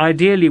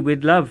 ideally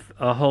we'd love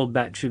a whole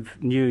batch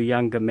of new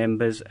younger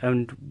members,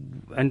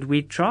 and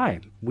we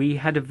try. We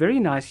had a very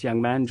nice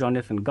young man,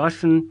 Jonathan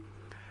Goshen.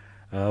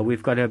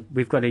 We've got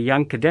a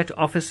young cadet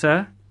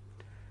officer,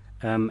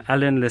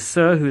 Alan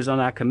Lesser, who's on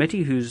our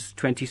committee, who's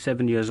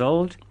 27 years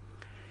old.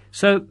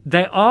 So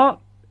they are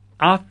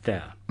out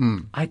there.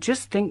 I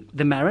just think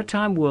the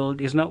maritime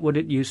world is not what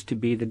it used to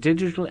be. The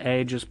digital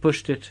age has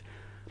pushed it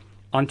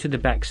onto the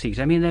back seat.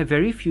 I mean, there are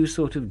very few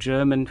sort of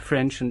German,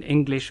 French, and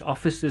English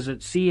officers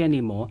at sea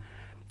anymore.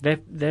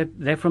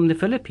 They're from the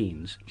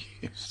Philippines,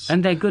 Yes,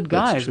 and they're good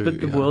guys. true,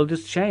 but the yeah. world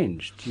has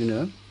changed, you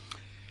know.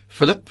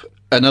 Philip,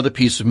 another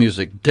piece of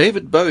music.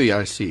 David Bowie,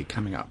 I see,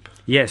 coming up.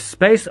 Yes,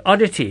 Space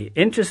Oddity.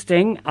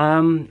 Interesting.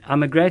 I'm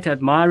a great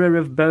admirer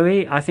of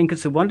Bowie. I think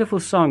it's a wonderful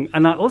song,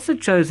 and I also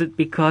chose it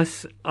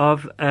because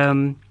of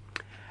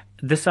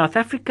the South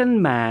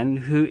African man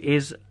who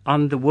is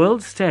on the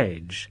world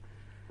stage,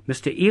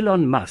 Mr.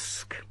 Elon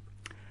Musk,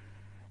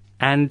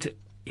 and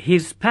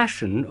his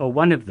passion, or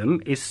one of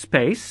them, is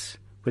space,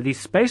 with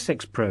his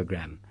SpaceX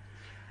program.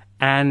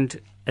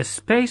 And a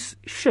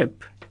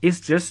spaceship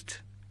is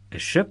just a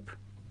ship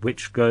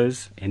which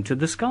goes into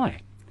the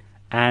sky.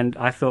 And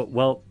I thought,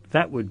 well,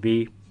 that would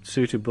be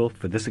suitable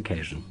for this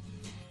occasion.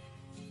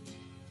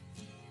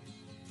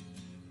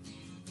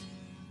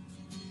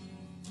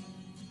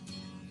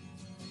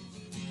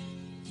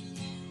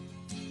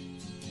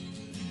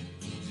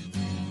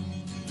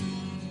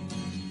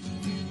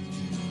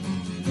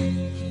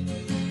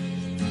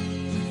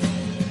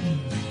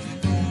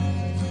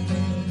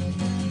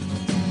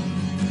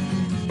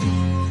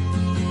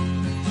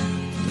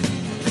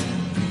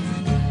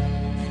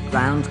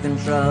 Ground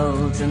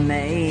control to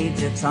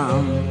Major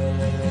Tom.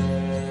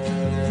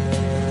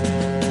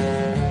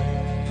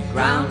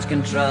 Ground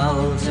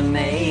control to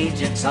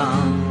Major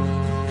Tom.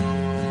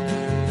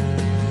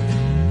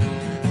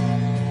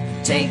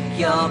 Take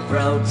your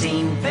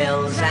protein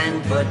pills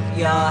and put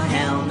your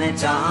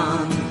helmet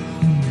on.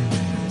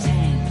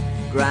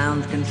 10.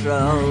 Ground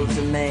control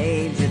to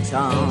Major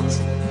Tom. 8,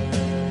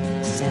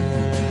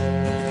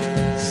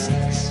 7,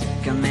 6.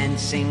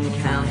 Commencing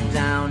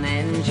countdown,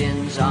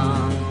 engines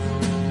on.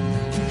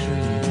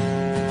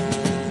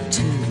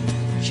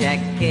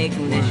 Check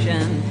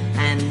ignition,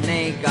 and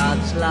may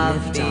God's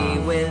love be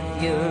with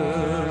you.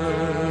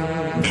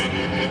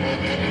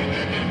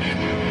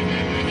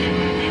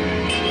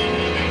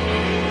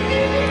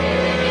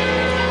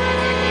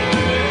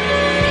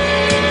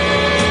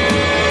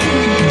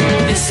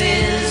 This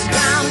is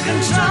ground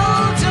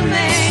control to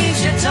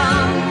Major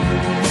Tom.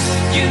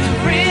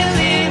 You've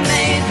really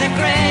made the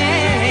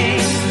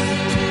grade,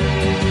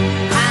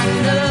 and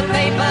the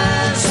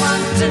papers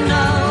want to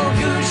know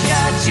whose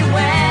shirt you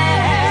wear.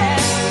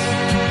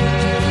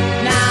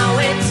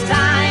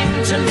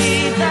 To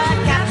leave the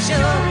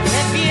capsule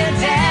if you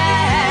dare.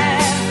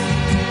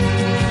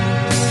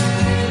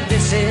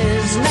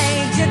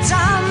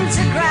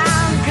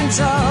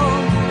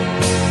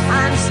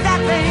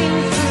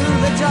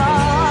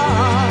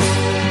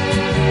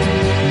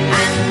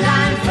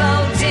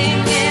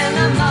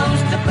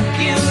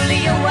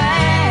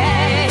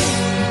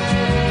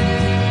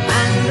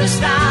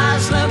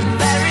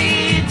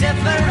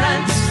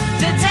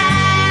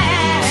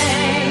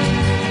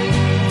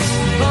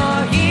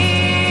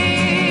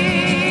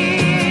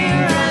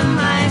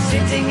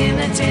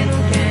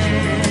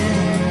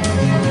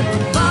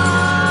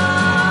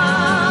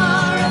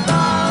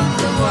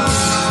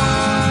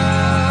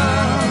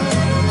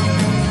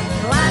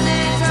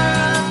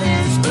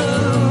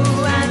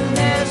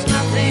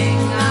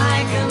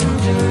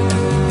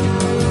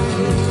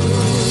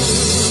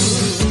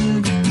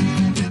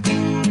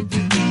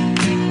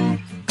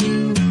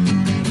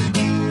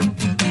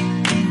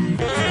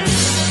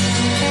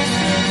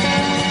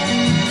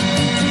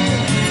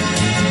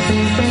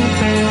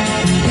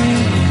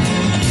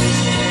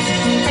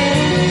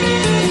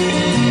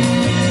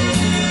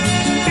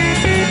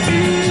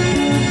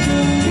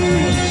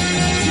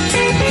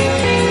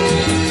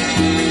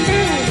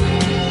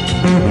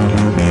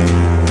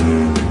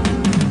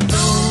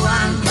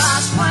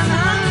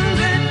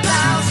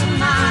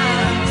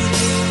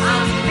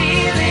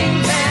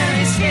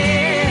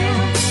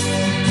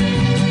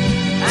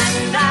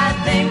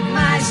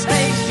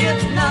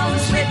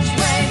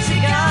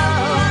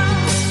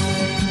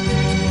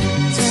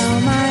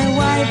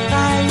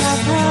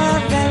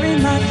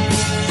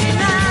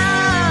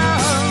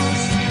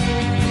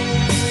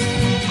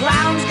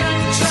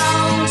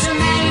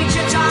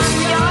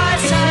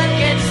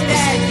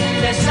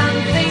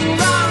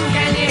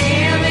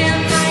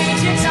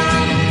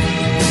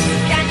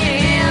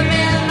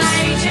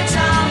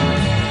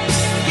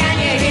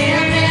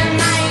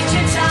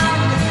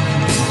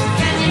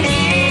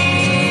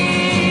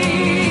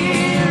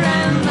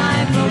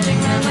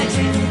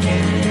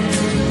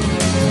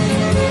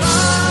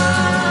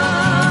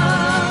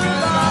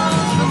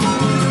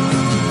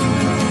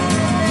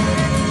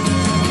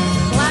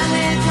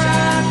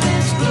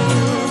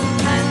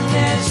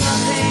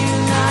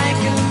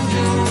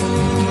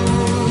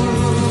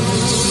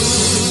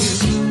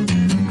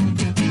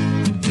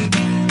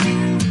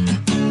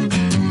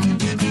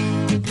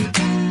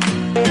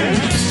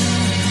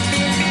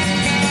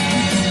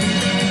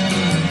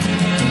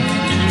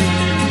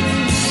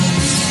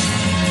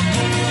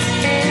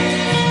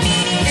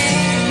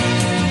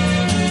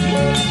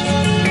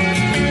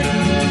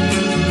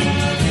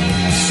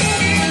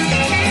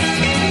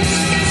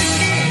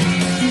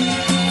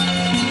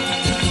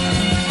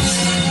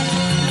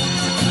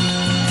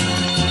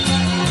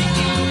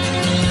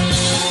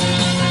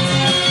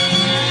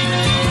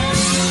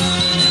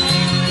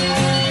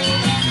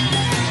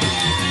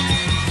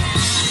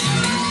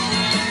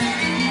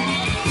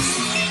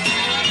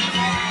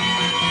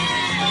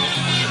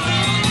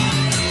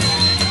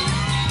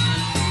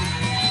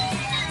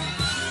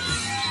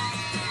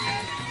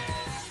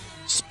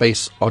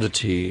 Space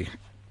Oddity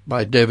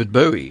by David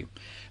Bowie.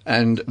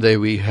 And there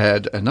we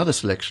had another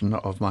selection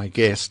of my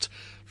guest,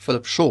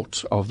 Philip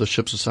Short of the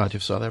Ship Society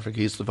of South Africa.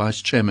 He's the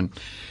Vice Chairman.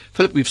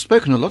 Philip, we've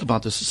spoken a lot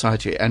about the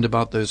Society and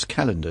about those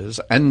calendars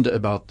and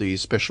about the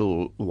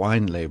special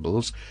wine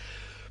labels.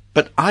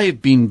 But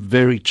I've been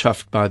very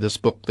chuffed by this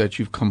book that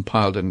you've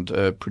compiled and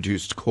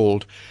produced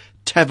called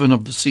Tavern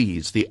of the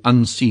Seas, The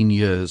Unseen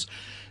Years,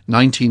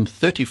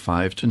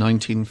 1935 to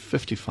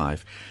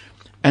 1955.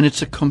 And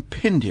it's a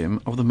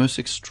compendium of the most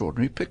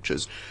extraordinary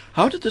pictures.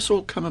 How did this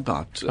all come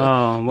about?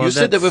 You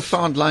said they were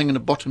found lying in a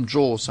bottom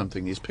drawer or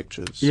something, these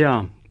pictures.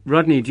 Yeah.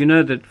 Rodney, do you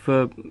know that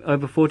for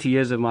over 40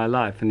 years of my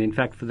life, and in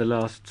fact for the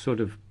last sort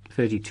of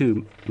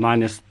 32,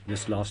 minus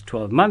this last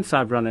 12 months,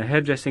 I've run a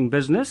hairdressing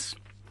business.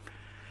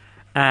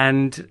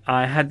 And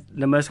I had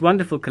the most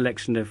wonderful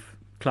collection of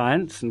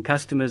clients and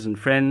customers and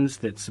friends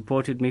that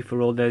supported me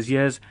for all those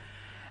years.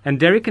 And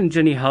Derek and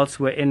Ginny Hulse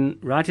were in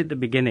right at the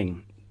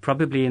beginning,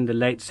 probably in the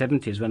late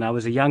 70s when I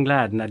was a young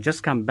lad, and I'd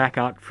just come back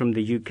out from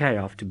the UK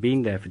after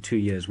being there for 2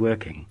 years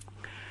working.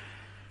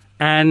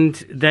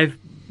 And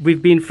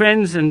we've been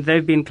friends and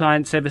they've been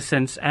clients ever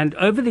since. And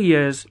over the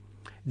years,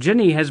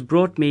 Ginny has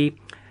brought me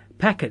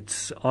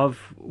packets of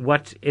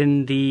what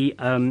in the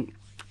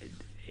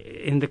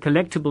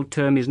collectible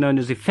term is known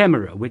as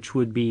ephemera, which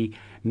would be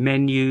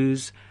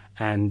menus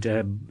and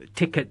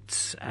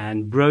tickets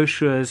and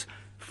brochures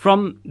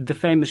from the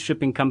famous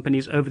shipping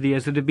companies over the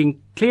years that have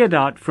been cleared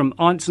out from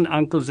aunts and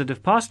uncles that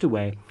have passed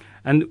away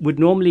and would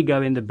normally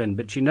go in the bin.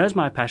 But she knows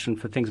my passion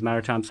for things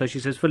maritime, so she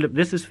says, Philip,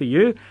 this is for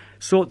you.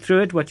 Sort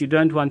through it. What you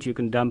don't want, you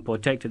can dump or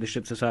take to the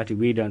Ship Society.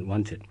 We don't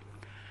want it.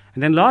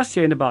 And then last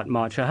year in about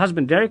March, her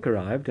husband Derek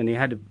arrived, and he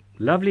had a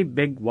lovely,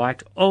 big,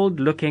 white,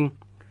 old-looking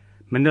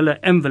manila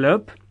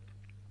envelope.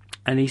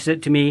 And he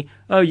said to me,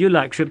 oh, you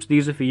like ships,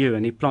 these are for you.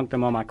 And he plonked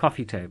them on my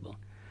coffee table.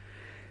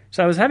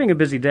 So I was having a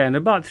busy day, and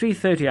about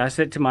 3:30 I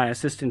said to my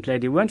assistant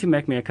lady, won't you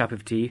make me a cup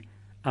of tea?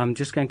 I'm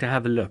just going to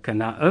have a look.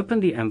 And I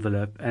opened the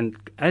envelope, and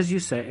as you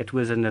say, it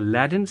was an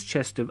Aladdin's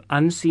chest of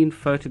unseen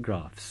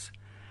photographs.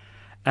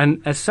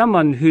 And as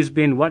someone who's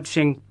been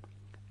watching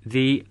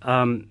the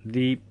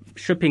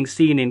shipping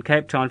scene in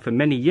Cape Town for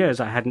many years,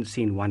 I hadn't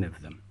seen one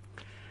of them.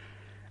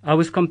 I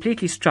was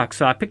completely struck,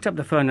 so I picked up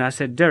the phone and I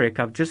said, Derek,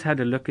 I've just had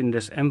a look in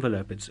this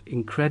envelope. It's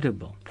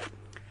incredible.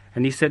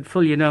 And he said,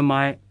 Phil, you know,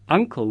 my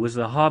uncle was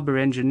the harbour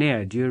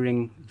engineer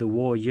during the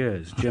war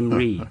years, Jim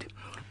Reed.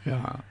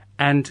 Yeah.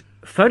 And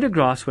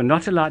photographs were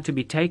not allowed to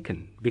be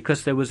taken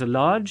because there was a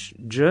large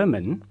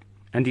German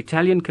and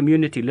Italian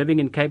community living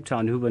in Cape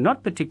Town who were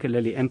not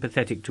particularly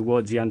empathetic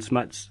towards Jan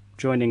Smuts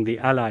joining the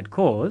Allied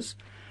cause.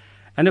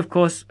 And, of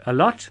course, a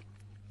lot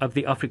of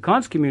the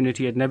Afrikaans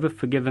community had never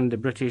forgiven the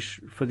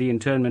British for the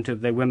internment of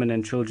their women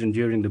and children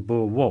during the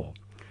Boer War.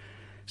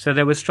 So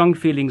there were strong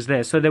feelings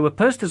there. So there were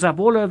posters up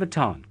all over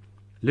town.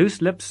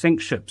 Loose lips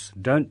sink ships.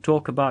 Don't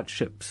talk about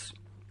ships.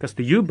 Because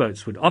the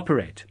U-boats would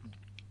operate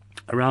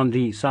around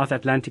the South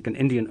Atlantic and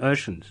Indian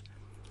Oceans.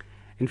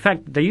 In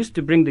fact, they used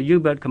to bring the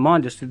U-boat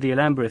commanders to the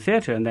Alhambra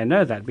Theatre, and they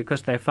know that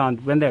because they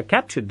found when they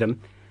captured them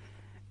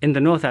in the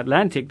North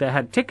Atlantic, they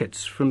had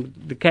tickets from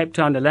the Cape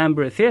Town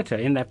Alhambra Theatre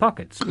in their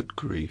pockets. Good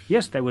grief.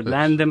 Yes, they would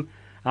land them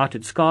out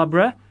at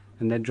Scarborough,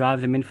 and they'd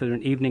drive them in for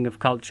an evening of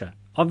culture.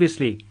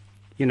 Obviously,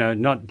 you know,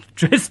 not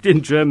dressed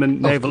in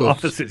German naval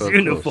officers'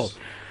 uniform.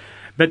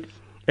 But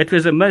it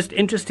was a most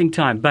interesting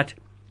time. But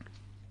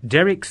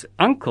Derek's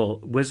uncle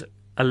was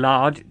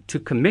allowed to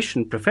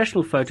commission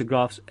professional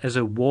photographs as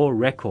a war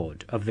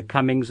record of the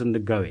comings and the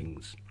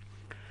goings.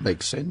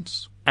 Makes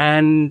sense.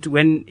 And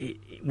when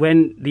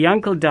the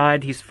uncle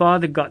died, his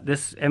father got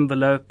this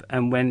envelope,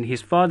 and when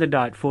his father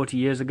died 40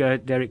 years ago,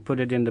 Derek put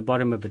it in the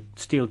bottom of a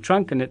steel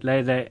trunk, and it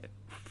lay there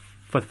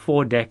for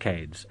 4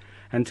 decades,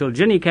 until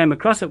Ginny came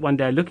across it one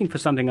day looking for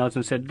something else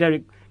and said,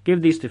 Derek,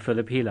 give these to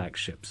Philip, he likes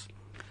ships.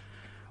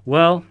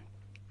 Well,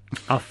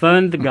 I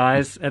phoned the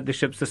guys at the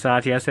Ship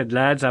Society. I said,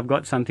 lads, I've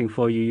got something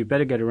for you. You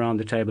better get around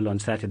the table on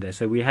Saturday.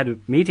 So we had a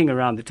meeting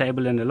around the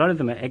table, and a lot of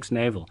them are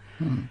ex-naval.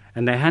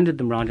 And they handed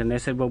them round, and they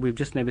said, well, we've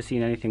just never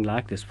seen anything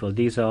like this, Phil.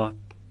 These are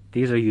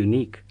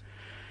unique.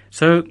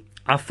 So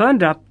I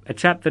phoned up a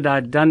chap that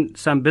I'd done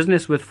some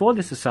business with for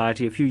the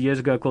Society a few years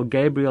ago called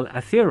Gabriel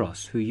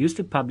Atheros, who used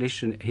to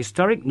publish a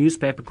historic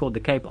newspaper called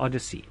the Cape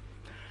Odyssey.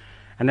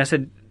 And I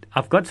said,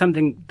 I've got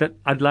something that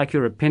I'd like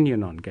your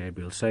opinion on,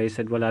 Gabriel. So he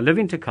said, well, I live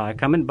in Takai.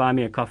 Come and buy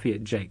me a coffee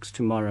at Jake's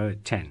tomorrow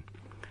at 10.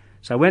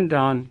 So I went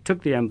down,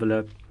 took the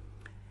envelope.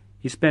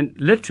 He spent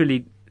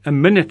literally a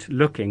minute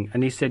looking,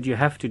 and he said, you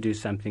have to do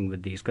something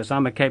with these, because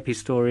I'm a Cape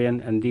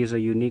historian, and these are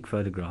unique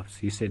photographs.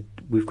 He said,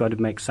 we've got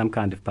to make some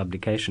kind of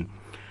publication.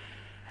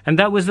 And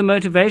that was the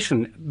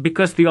motivation,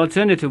 because the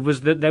alternative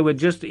was that they would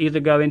just either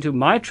go into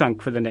my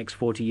trunk for the next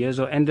 40 years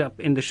or end up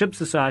in the Ship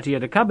Society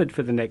at a cupboard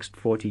for the next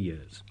 40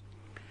 years.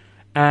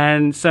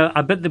 And so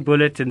I bit the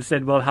bullet and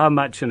said, well, how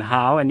much and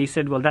how? And he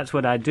said, well, that's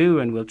what I do,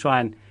 and we'll try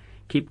and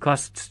keep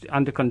costs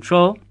under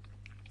control,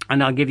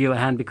 and I'll give you a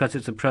hand because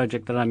it's a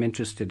project that I'm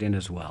interested in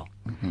as well.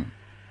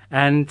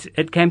 And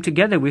it came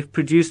together. We've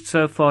produced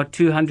so far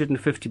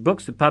 250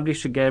 books. The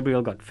publisher,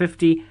 Gabriel, got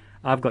 50.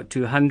 I've got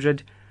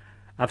 200.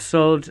 I've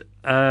sold,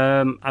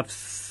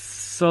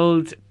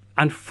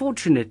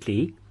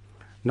 unfortunately,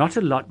 not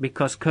a lot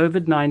because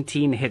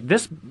COVID-19 hit.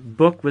 This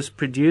book was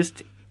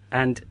produced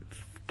and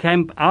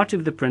came out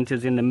of the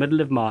printers in the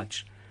middle of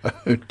March.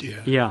 Oh,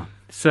 dear. Yeah.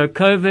 So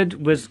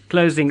COVID was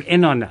closing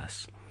in on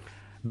us.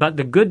 But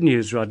the good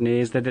news, Rodney,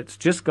 is that it's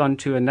just gone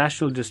to a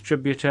national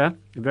distributor,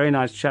 a very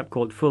nice chap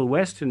called Phil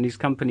West and his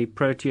company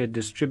Protea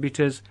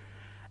Distributors,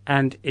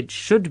 and it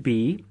should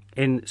be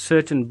in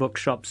certain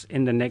bookshops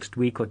in the next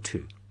week or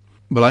two.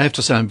 Well, I have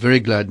to say I'm very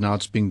glad now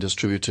it's being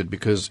distributed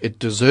because it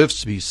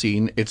deserves to be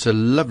seen. It's a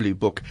lovely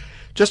book.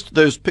 Just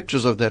those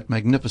pictures of that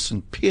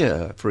magnificent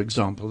pier, for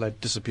example, that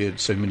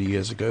disappeared so many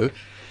years ago,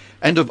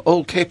 and of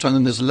Old Cape Town.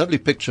 And there's a lovely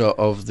picture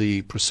of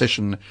the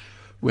procession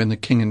when the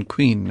King and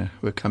Queen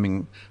were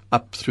coming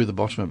up through the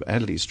bottom of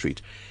Adderley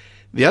Street.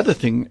 The other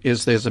thing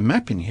is there's a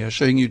map in here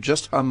showing you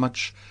just how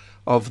much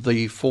of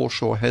the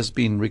foreshore has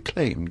been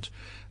reclaimed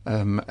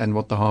and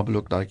what the harbour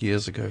looked like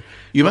years ago.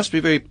 You must be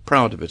very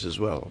proud of it as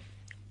well.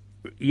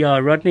 Yeah,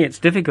 Rodney, it's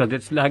difficult.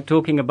 It's like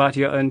talking about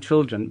your own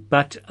children.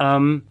 But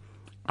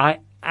I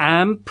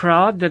am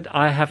proud that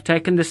I have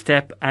taken the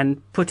step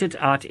and put it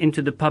out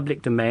into the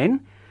public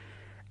domain.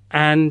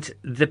 And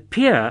the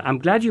pier, I'm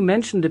glad you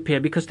mentioned the pier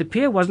because the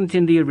pier wasn't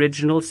in the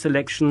original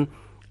selection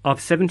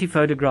of 70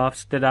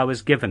 photographs that I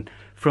was given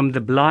from the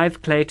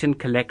Blythe Clayton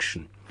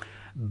collection.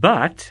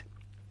 But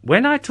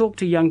when I talk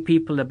to young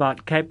people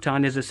about Cape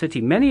Town as a city,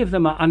 many of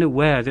them are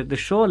unaware that the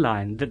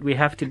shoreline that we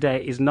have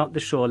today is not the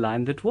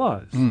shoreline that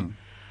was.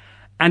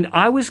 And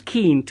I was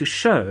keen to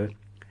show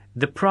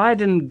the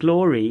pride and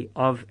glory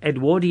of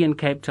Edwardian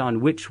Cape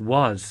Town, which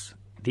was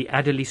the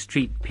Adderley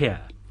Street Pier.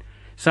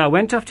 So I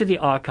went off to the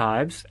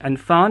archives and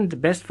found the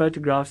best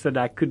photographs that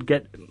I could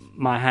get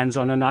my hands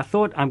on. And I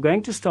thought, I'm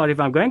going to start, if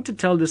I'm going to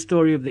tell the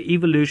story of the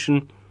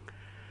evolution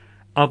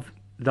of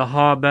the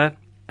harbour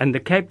and the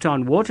Cape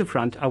Town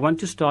waterfront, I want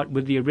to start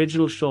with the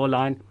original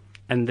shoreline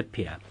and the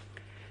pier.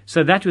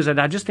 So that was it.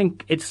 I just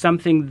think it's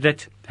something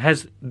that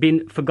has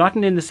been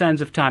forgotten in the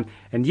sands of time.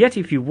 And yet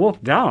if you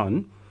walk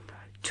down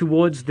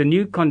towards the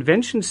new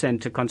convention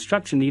centre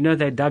construction, you know,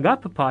 they dug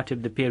up a part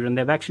of the pier and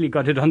they've actually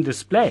got it on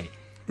display.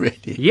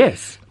 Really?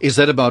 Yes. Is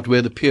that about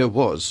where the pier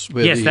was?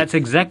 Yes, that's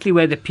exactly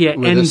where the pier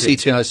where ended. The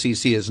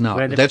CTICC is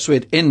now. That's where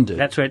it ended.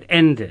 That's where it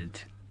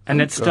ended. And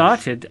it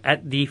started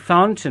at the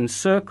Fountain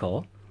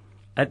Circle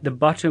at the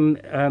bottom,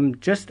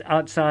 just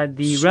outside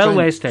the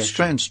railway station.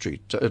 Strand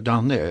Street,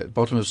 down there,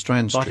 bottom of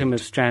Strand Street. Bottom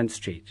of Strand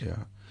Street.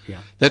 Yeah.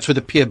 That's where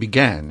the pier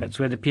began. That's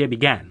where the pier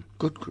began.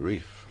 Good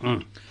grief.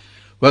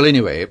 Well,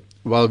 anyway,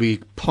 while we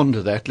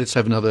ponder that, let's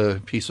have another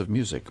piece of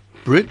music.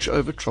 Bridge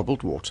Over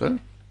Troubled Water.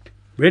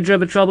 Bridge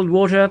Over Troubled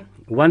Water.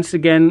 Once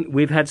again,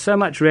 we've had so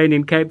much rain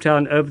in Cape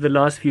Town over the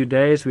last few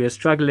days. We are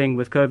struggling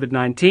with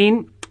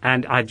COVID-19,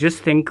 and I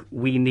just think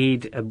we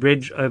need a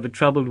bridge over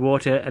troubled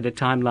water at a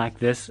time like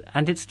this,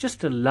 and it's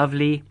just a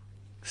lovely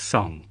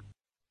song.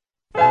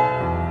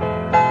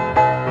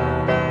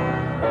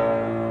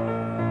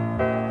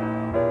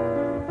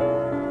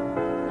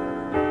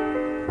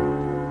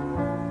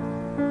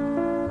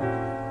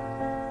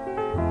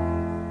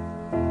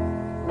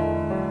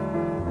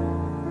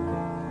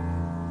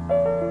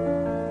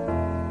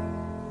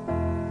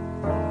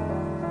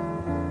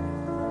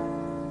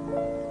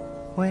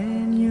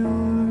 When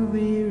you're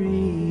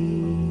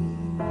weary,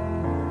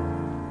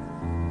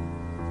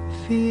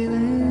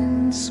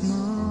 feeling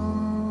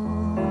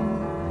small,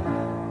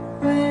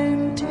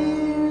 when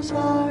tears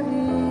are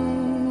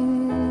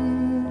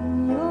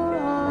in your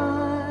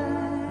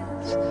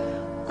eyes,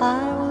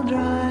 I will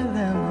dry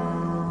them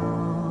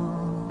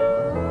all.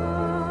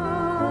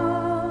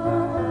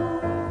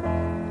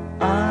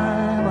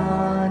 I'm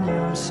on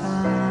your side.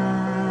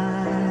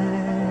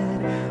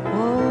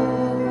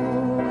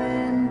 Oh,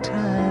 when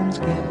times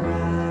get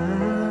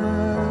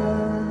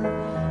rough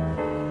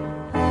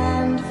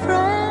and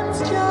friends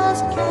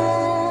just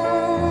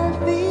can't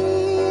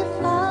be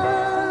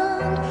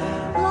found,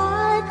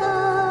 like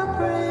a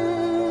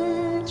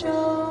bridge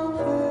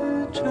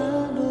over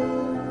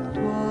troubled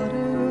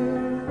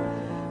water,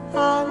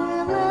 I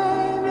will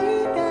lay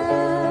me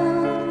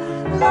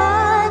down.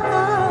 Like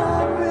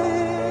a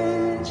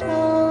bridge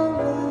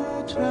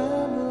over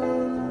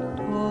troubled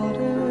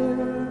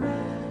water,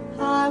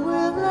 I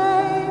will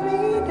lay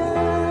me down.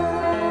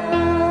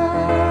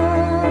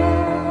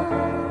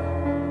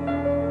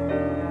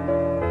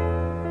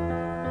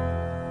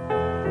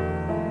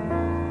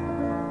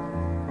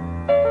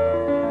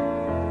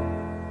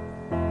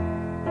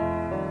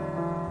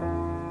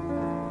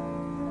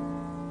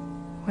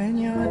 When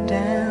you're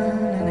down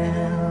and out,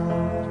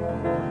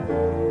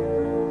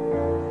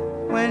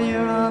 when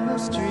you're on the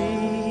street,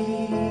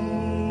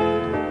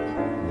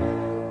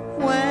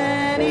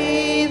 when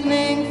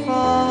evening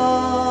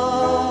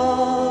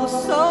falls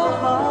so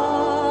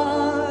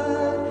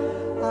hard,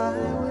 I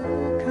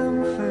will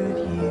comfort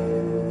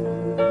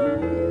you.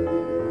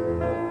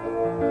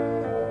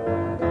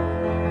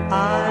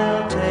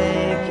 I'll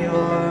take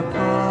your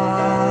part.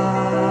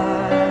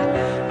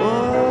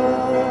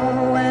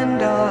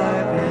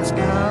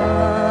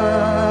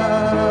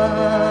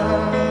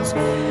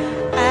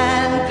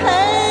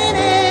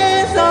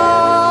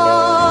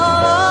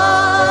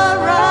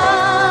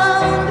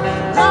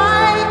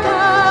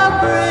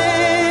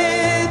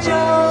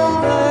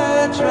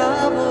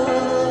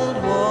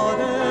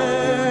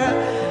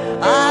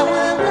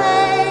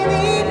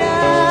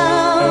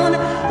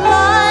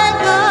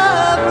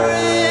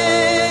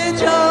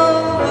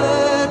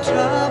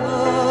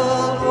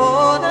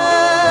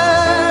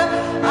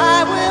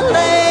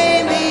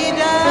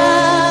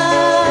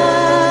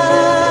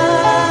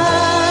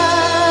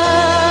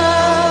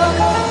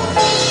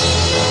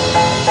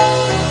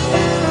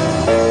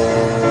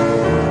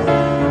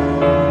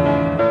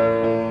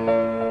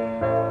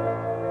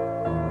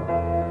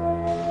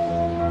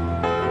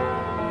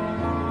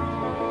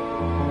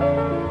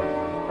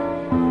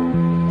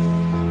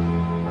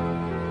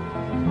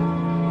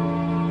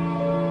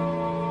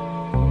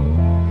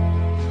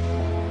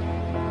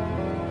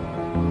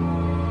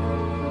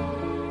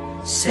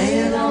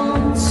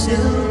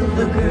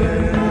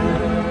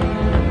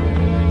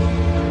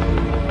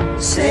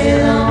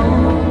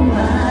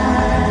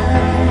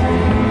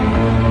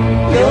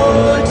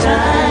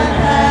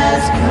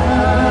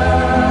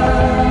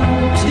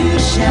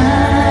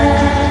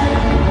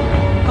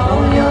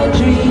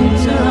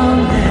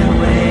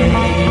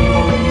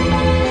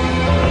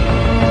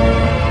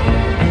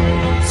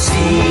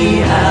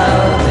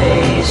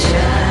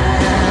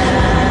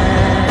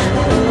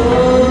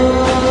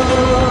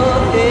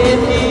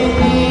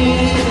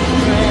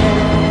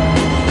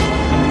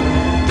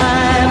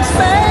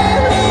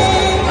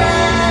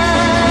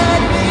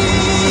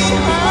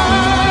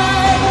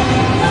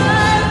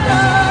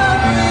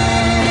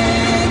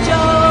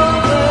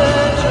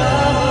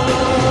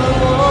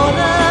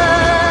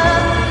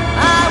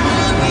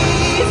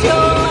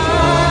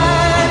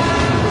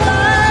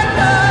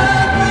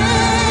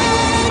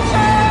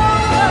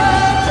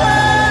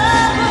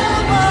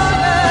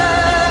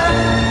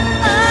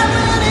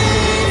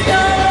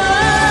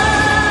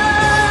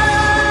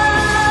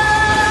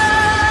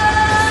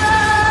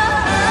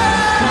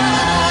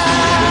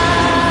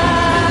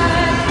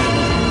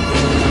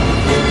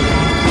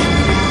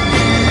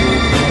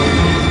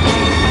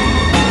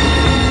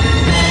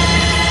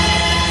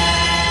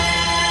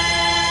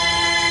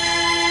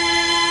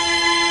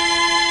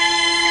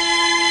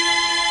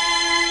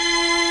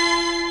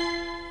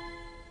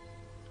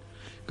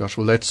 Gosh,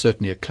 well, that's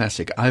certainly a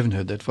classic. I haven't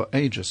heard that for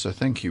ages, so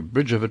thank you.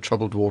 Bridge Over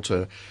Troubled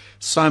Water,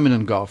 Simon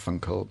and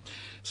Garfunkel,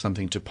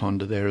 something to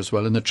ponder there as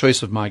well. And the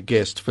choice of my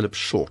guest, Philip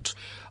Short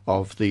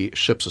of the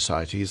Ship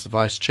Society. He's the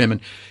vice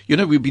chairman. You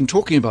know, we've been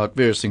talking about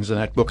various things in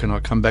that book, and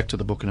I'll come back to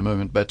the book in a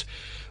moment, but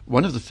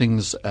one of the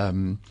things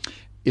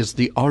is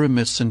the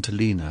RMS St.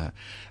 Helena.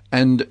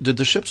 And did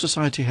the Ship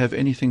Society have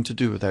anything to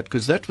do with that?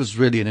 Because that was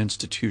really an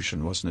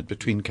institution, wasn't it,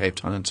 between Cape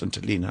Town and St.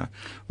 Helena,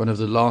 one of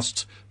the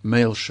last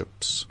mail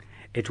ships.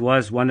 It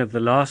was one of the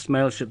last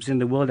mail ships in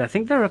the world. I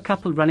think there are a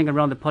couple running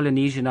around the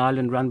Polynesian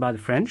island run by the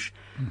French,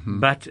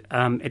 but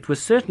it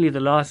was certainly the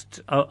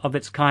last of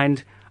its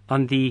kind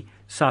on the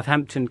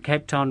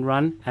Southampton-Cape Town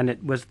run, and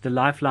it was the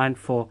lifeline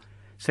for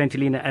St.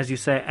 Helena, as you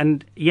say.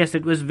 And yes,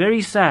 it was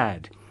very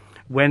sad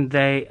when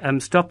they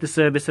stopped the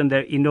service and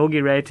they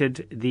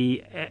inaugurated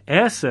the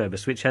air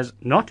service, which has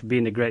not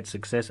been a great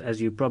success, as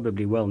you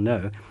probably well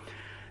know.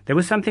 There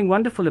was something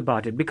wonderful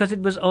about it because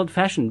it was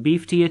old-fashioned,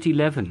 beef tea at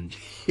 11.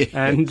 Yes.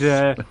 And,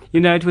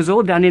 it was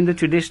all done in the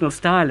traditional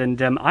style,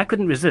 and I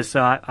couldn't resist.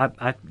 So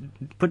I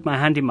put my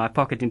hand in my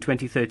pocket in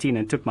 2013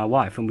 and took my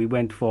wife, and we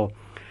went for...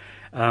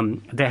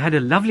 they had a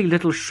lovely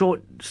little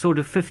short sort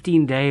of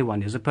 15-day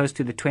one as opposed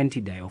to the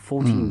 20-day or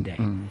 14-day.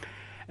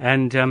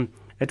 And...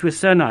 it was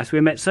so nice.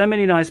 We met so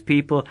many nice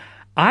people.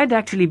 I'd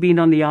actually been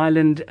on the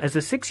island as a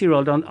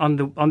 6-year-old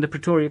on the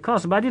Pretoria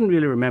Castle, but I didn't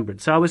really remember it.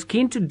 So I was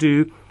keen to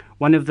do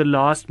one of the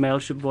last mail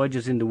ship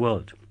voyages in the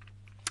world.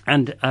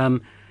 And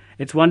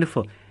it's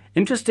wonderful.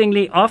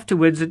 Interestingly,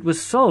 afterwards it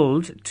was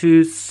sold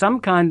to some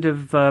kind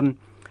of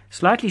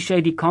slightly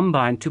shady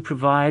combine to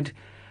provide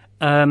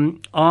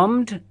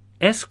armed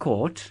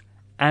escort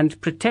and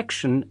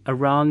protection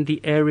around the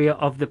area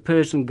of the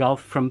Persian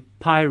Gulf from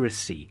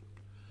piracy.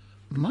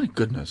 My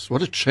goodness,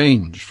 what a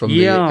change from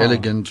the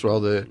elegant,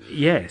 rather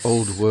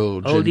old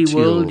world, oldie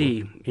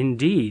worldy,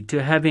 indeed,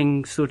 to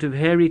having sort of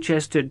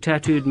hairy-chested,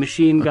 tattooed,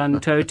 machine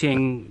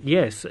gun-toting,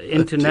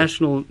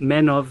 international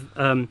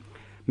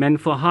men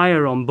for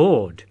hire on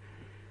board,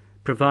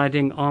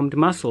 providing armed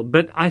muscle.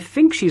 But I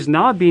think she's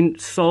now been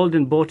sold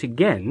and bought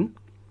again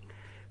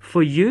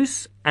for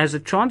use as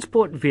a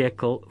transport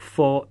vehicle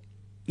for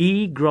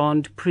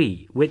E-Grand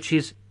Prix, which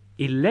is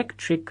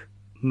electric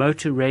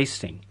motor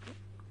racing.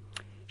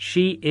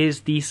 She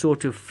is the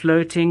sort of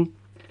floating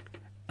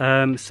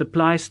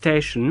supply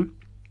station,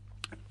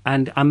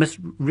 and I must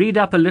read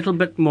up a little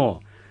bit more,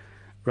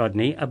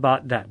 Rodney,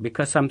 about that,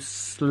 because I'm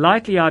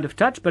slightly out of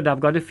touch, but I've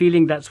got a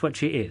feeling that's what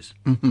she is.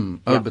 Mm-hmm.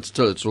 Oh, but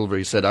still, it's all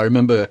very sad. I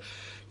remember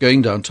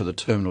going down to the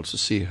terminal to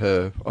see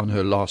her on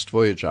her last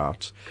voyage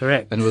out.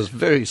 Correct. And it was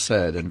very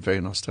sad and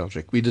very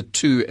nostalgic. We did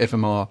 2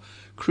 FMR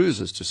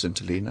cruises to St.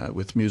 Helena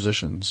with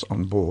musicians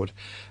on board,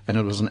 and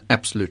it was an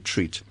absolute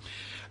treat.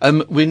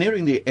 We're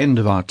nearing the end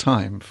of our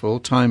time, Phil.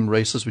 Time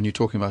races when you're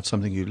talking about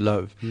something you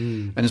love.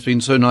 And it's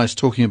been so nice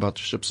talking about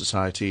the Ship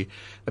Society,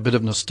 a bit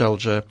of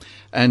nostalgia,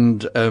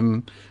 and,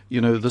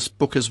 this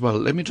book as well.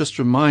 Let me just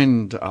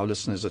remind our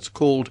listeners, it's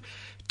called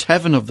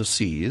Tavern of the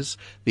Seas,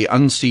 The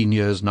Unseen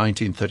Years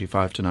 1935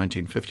 to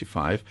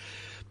 1955,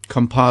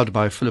 compiled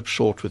by Philip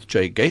Short with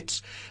Jay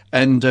Gates.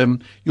 And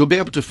you'll be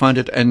able to find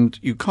it, and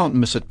you can't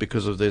miss it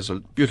because there's a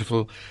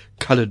beautiful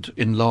coloured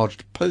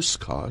enlarged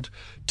postcard,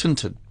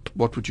 tinted.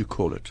 What would you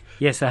call it?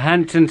 Yes, a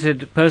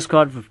hand-tinted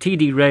postcard of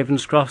T.D.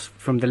 Ravenscroft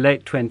from the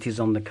late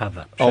 20s on the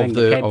cover, showing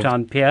the Cape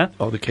Town Pier.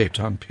 Oh, the Cape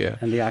Town Pier.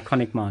 And the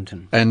iconic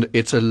mountain. And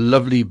it's a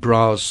lovely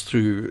browse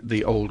through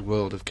the old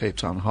world of Cape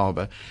Town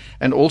Harbour.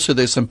 And also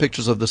there's some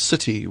pictures of the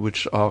city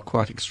which are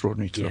quite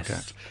extraordinary to look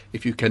at.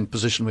 If you can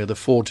position where the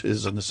fort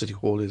is and the city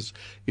hall is,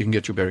 you can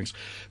get your bearings.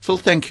 Phil,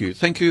 thank you.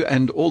 Thank you,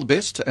 and all the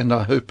best. And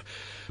I hope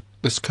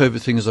this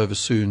COVID thing is over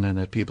soon and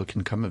that people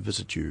can come and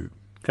visit you.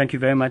 Thank you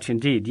very much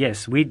indeed.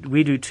 Yes, we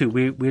do too.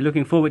 We're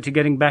looking forward to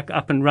getting back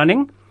up and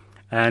running,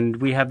 and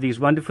we have these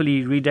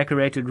wonderfully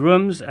redecorated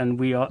rooms, and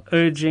we are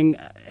urging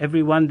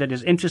everyone that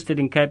is interested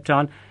in Cape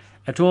Town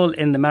at all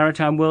in the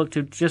maritime world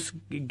to just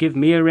give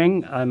me a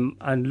ring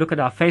and look at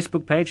our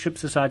Facebook page, Ship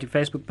Society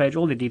Facebook page.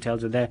 All the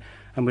details are there,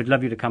 and we'd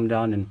love you to come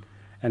down and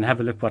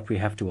have a look what we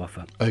have to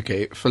offer.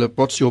 Okay, Philip,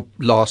 what's your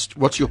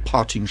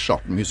parting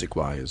shot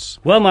music-wise?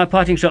 Well, my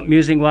parting shot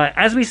music-wise,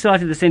 as we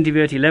started this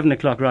interview at 11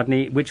 o'clock,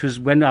 Rodney, which was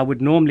when I would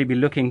normally be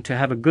looking to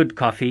have a good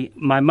coffee,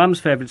 my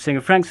mum's favourite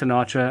singer, Frank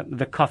Sinatra,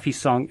 the coffee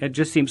song, it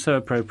just seems so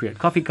appropriate.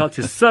 Coffee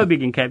culture is so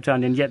big in Cape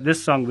Town, and yet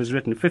this song was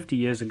written 50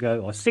 years ago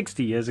or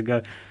 60 years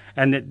ago,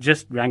 and it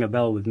just rang a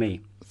bell with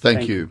me.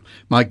 Thank you.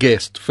 My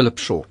guest, Philip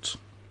Short.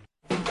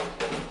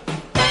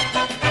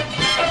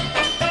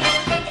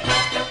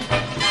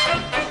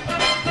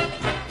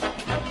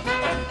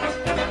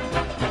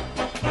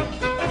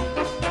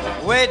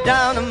 Way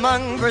down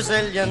among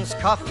Brazilians,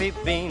 coffee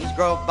beans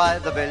grow by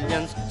the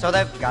billions, so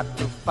they've got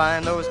to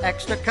find those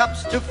extra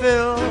cups to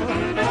fill.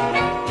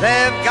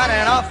 They've got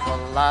an awful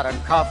lot of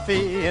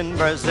coffee in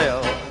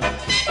Brazil.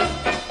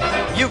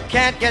 You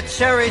can't get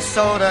cherry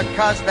soda,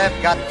 'cause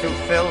they've got to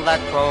fill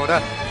that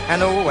quota,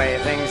 and the way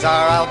things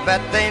are, I'll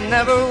bet they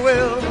never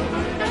will.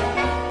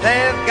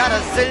 They've got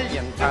a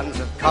zillion tons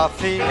of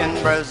coffee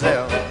in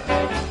Brazil.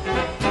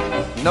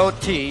 no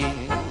tea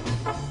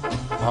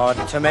or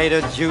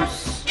tomato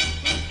juice.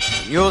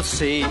 You'll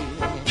see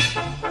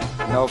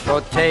no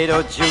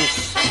potato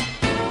juice,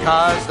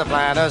 'cause the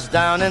planters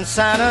down in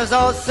Santa's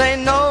all say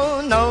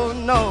no, no,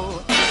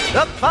 no.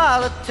 The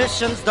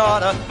politician's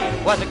daughter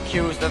was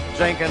accused of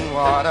drinking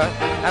water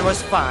and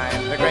was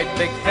fined a great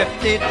big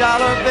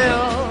 $50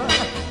 bill.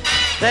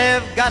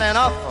 They've got an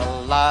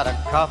awful lot of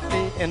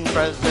coffee in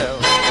Brazil.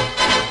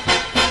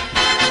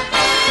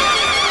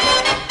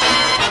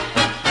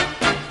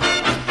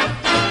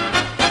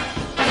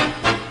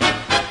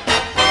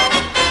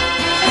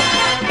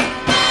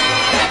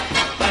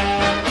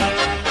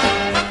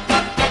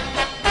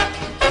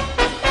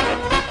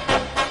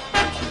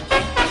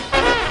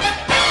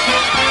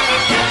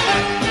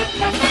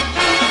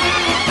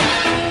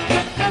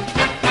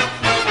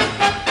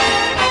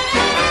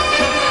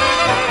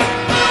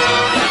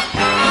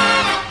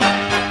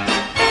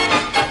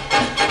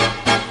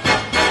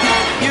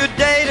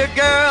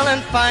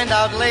 Find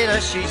out later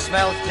she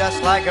smelled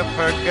just like a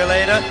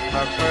percolator.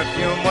 Her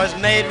perfume was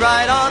made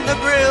right on the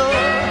grill.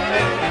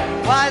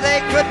 Why, they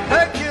could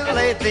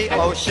percolate the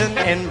ocean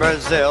in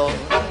Brazil.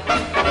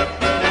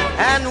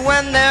 And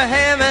when their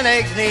ham and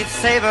eggs need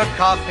savor,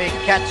 coffee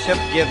ketchup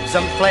gives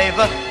them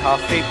flavor.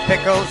 Coffee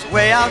pickles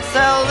way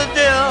outsell the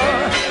dill.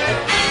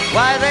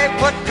 Why, they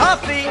put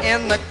coffee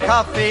in the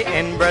coffee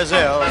in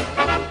Brazil.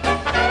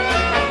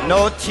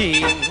 No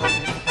tea,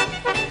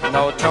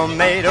 no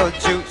tomato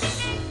juice.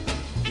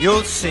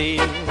 You'll see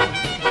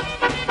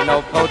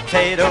no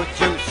potato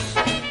juice.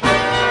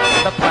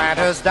 The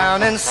planters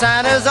down in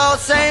Santa's all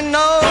say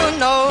no,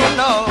 no,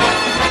 no.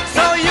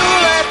 So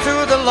you'll add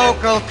to the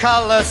local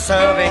color,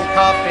 serving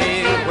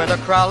coffee with a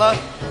crawler.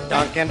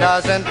 Dunkin'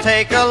 doesn't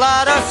take a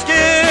lot of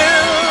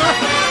skill.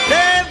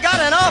 They've got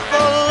an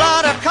awful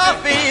lot of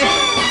coffee,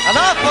 an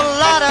awful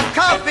lot of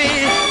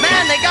coffee.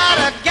 Man, they got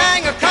a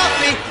gang of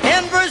coffee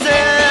in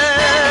Brazil.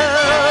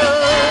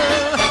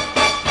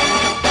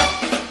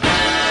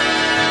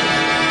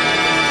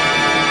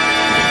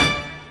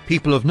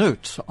 People of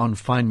Note on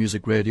Fine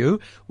Music Radio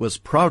was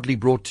proudly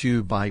brought to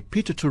you by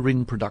Peter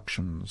Turin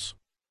Productions.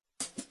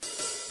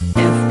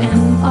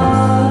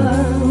 FMR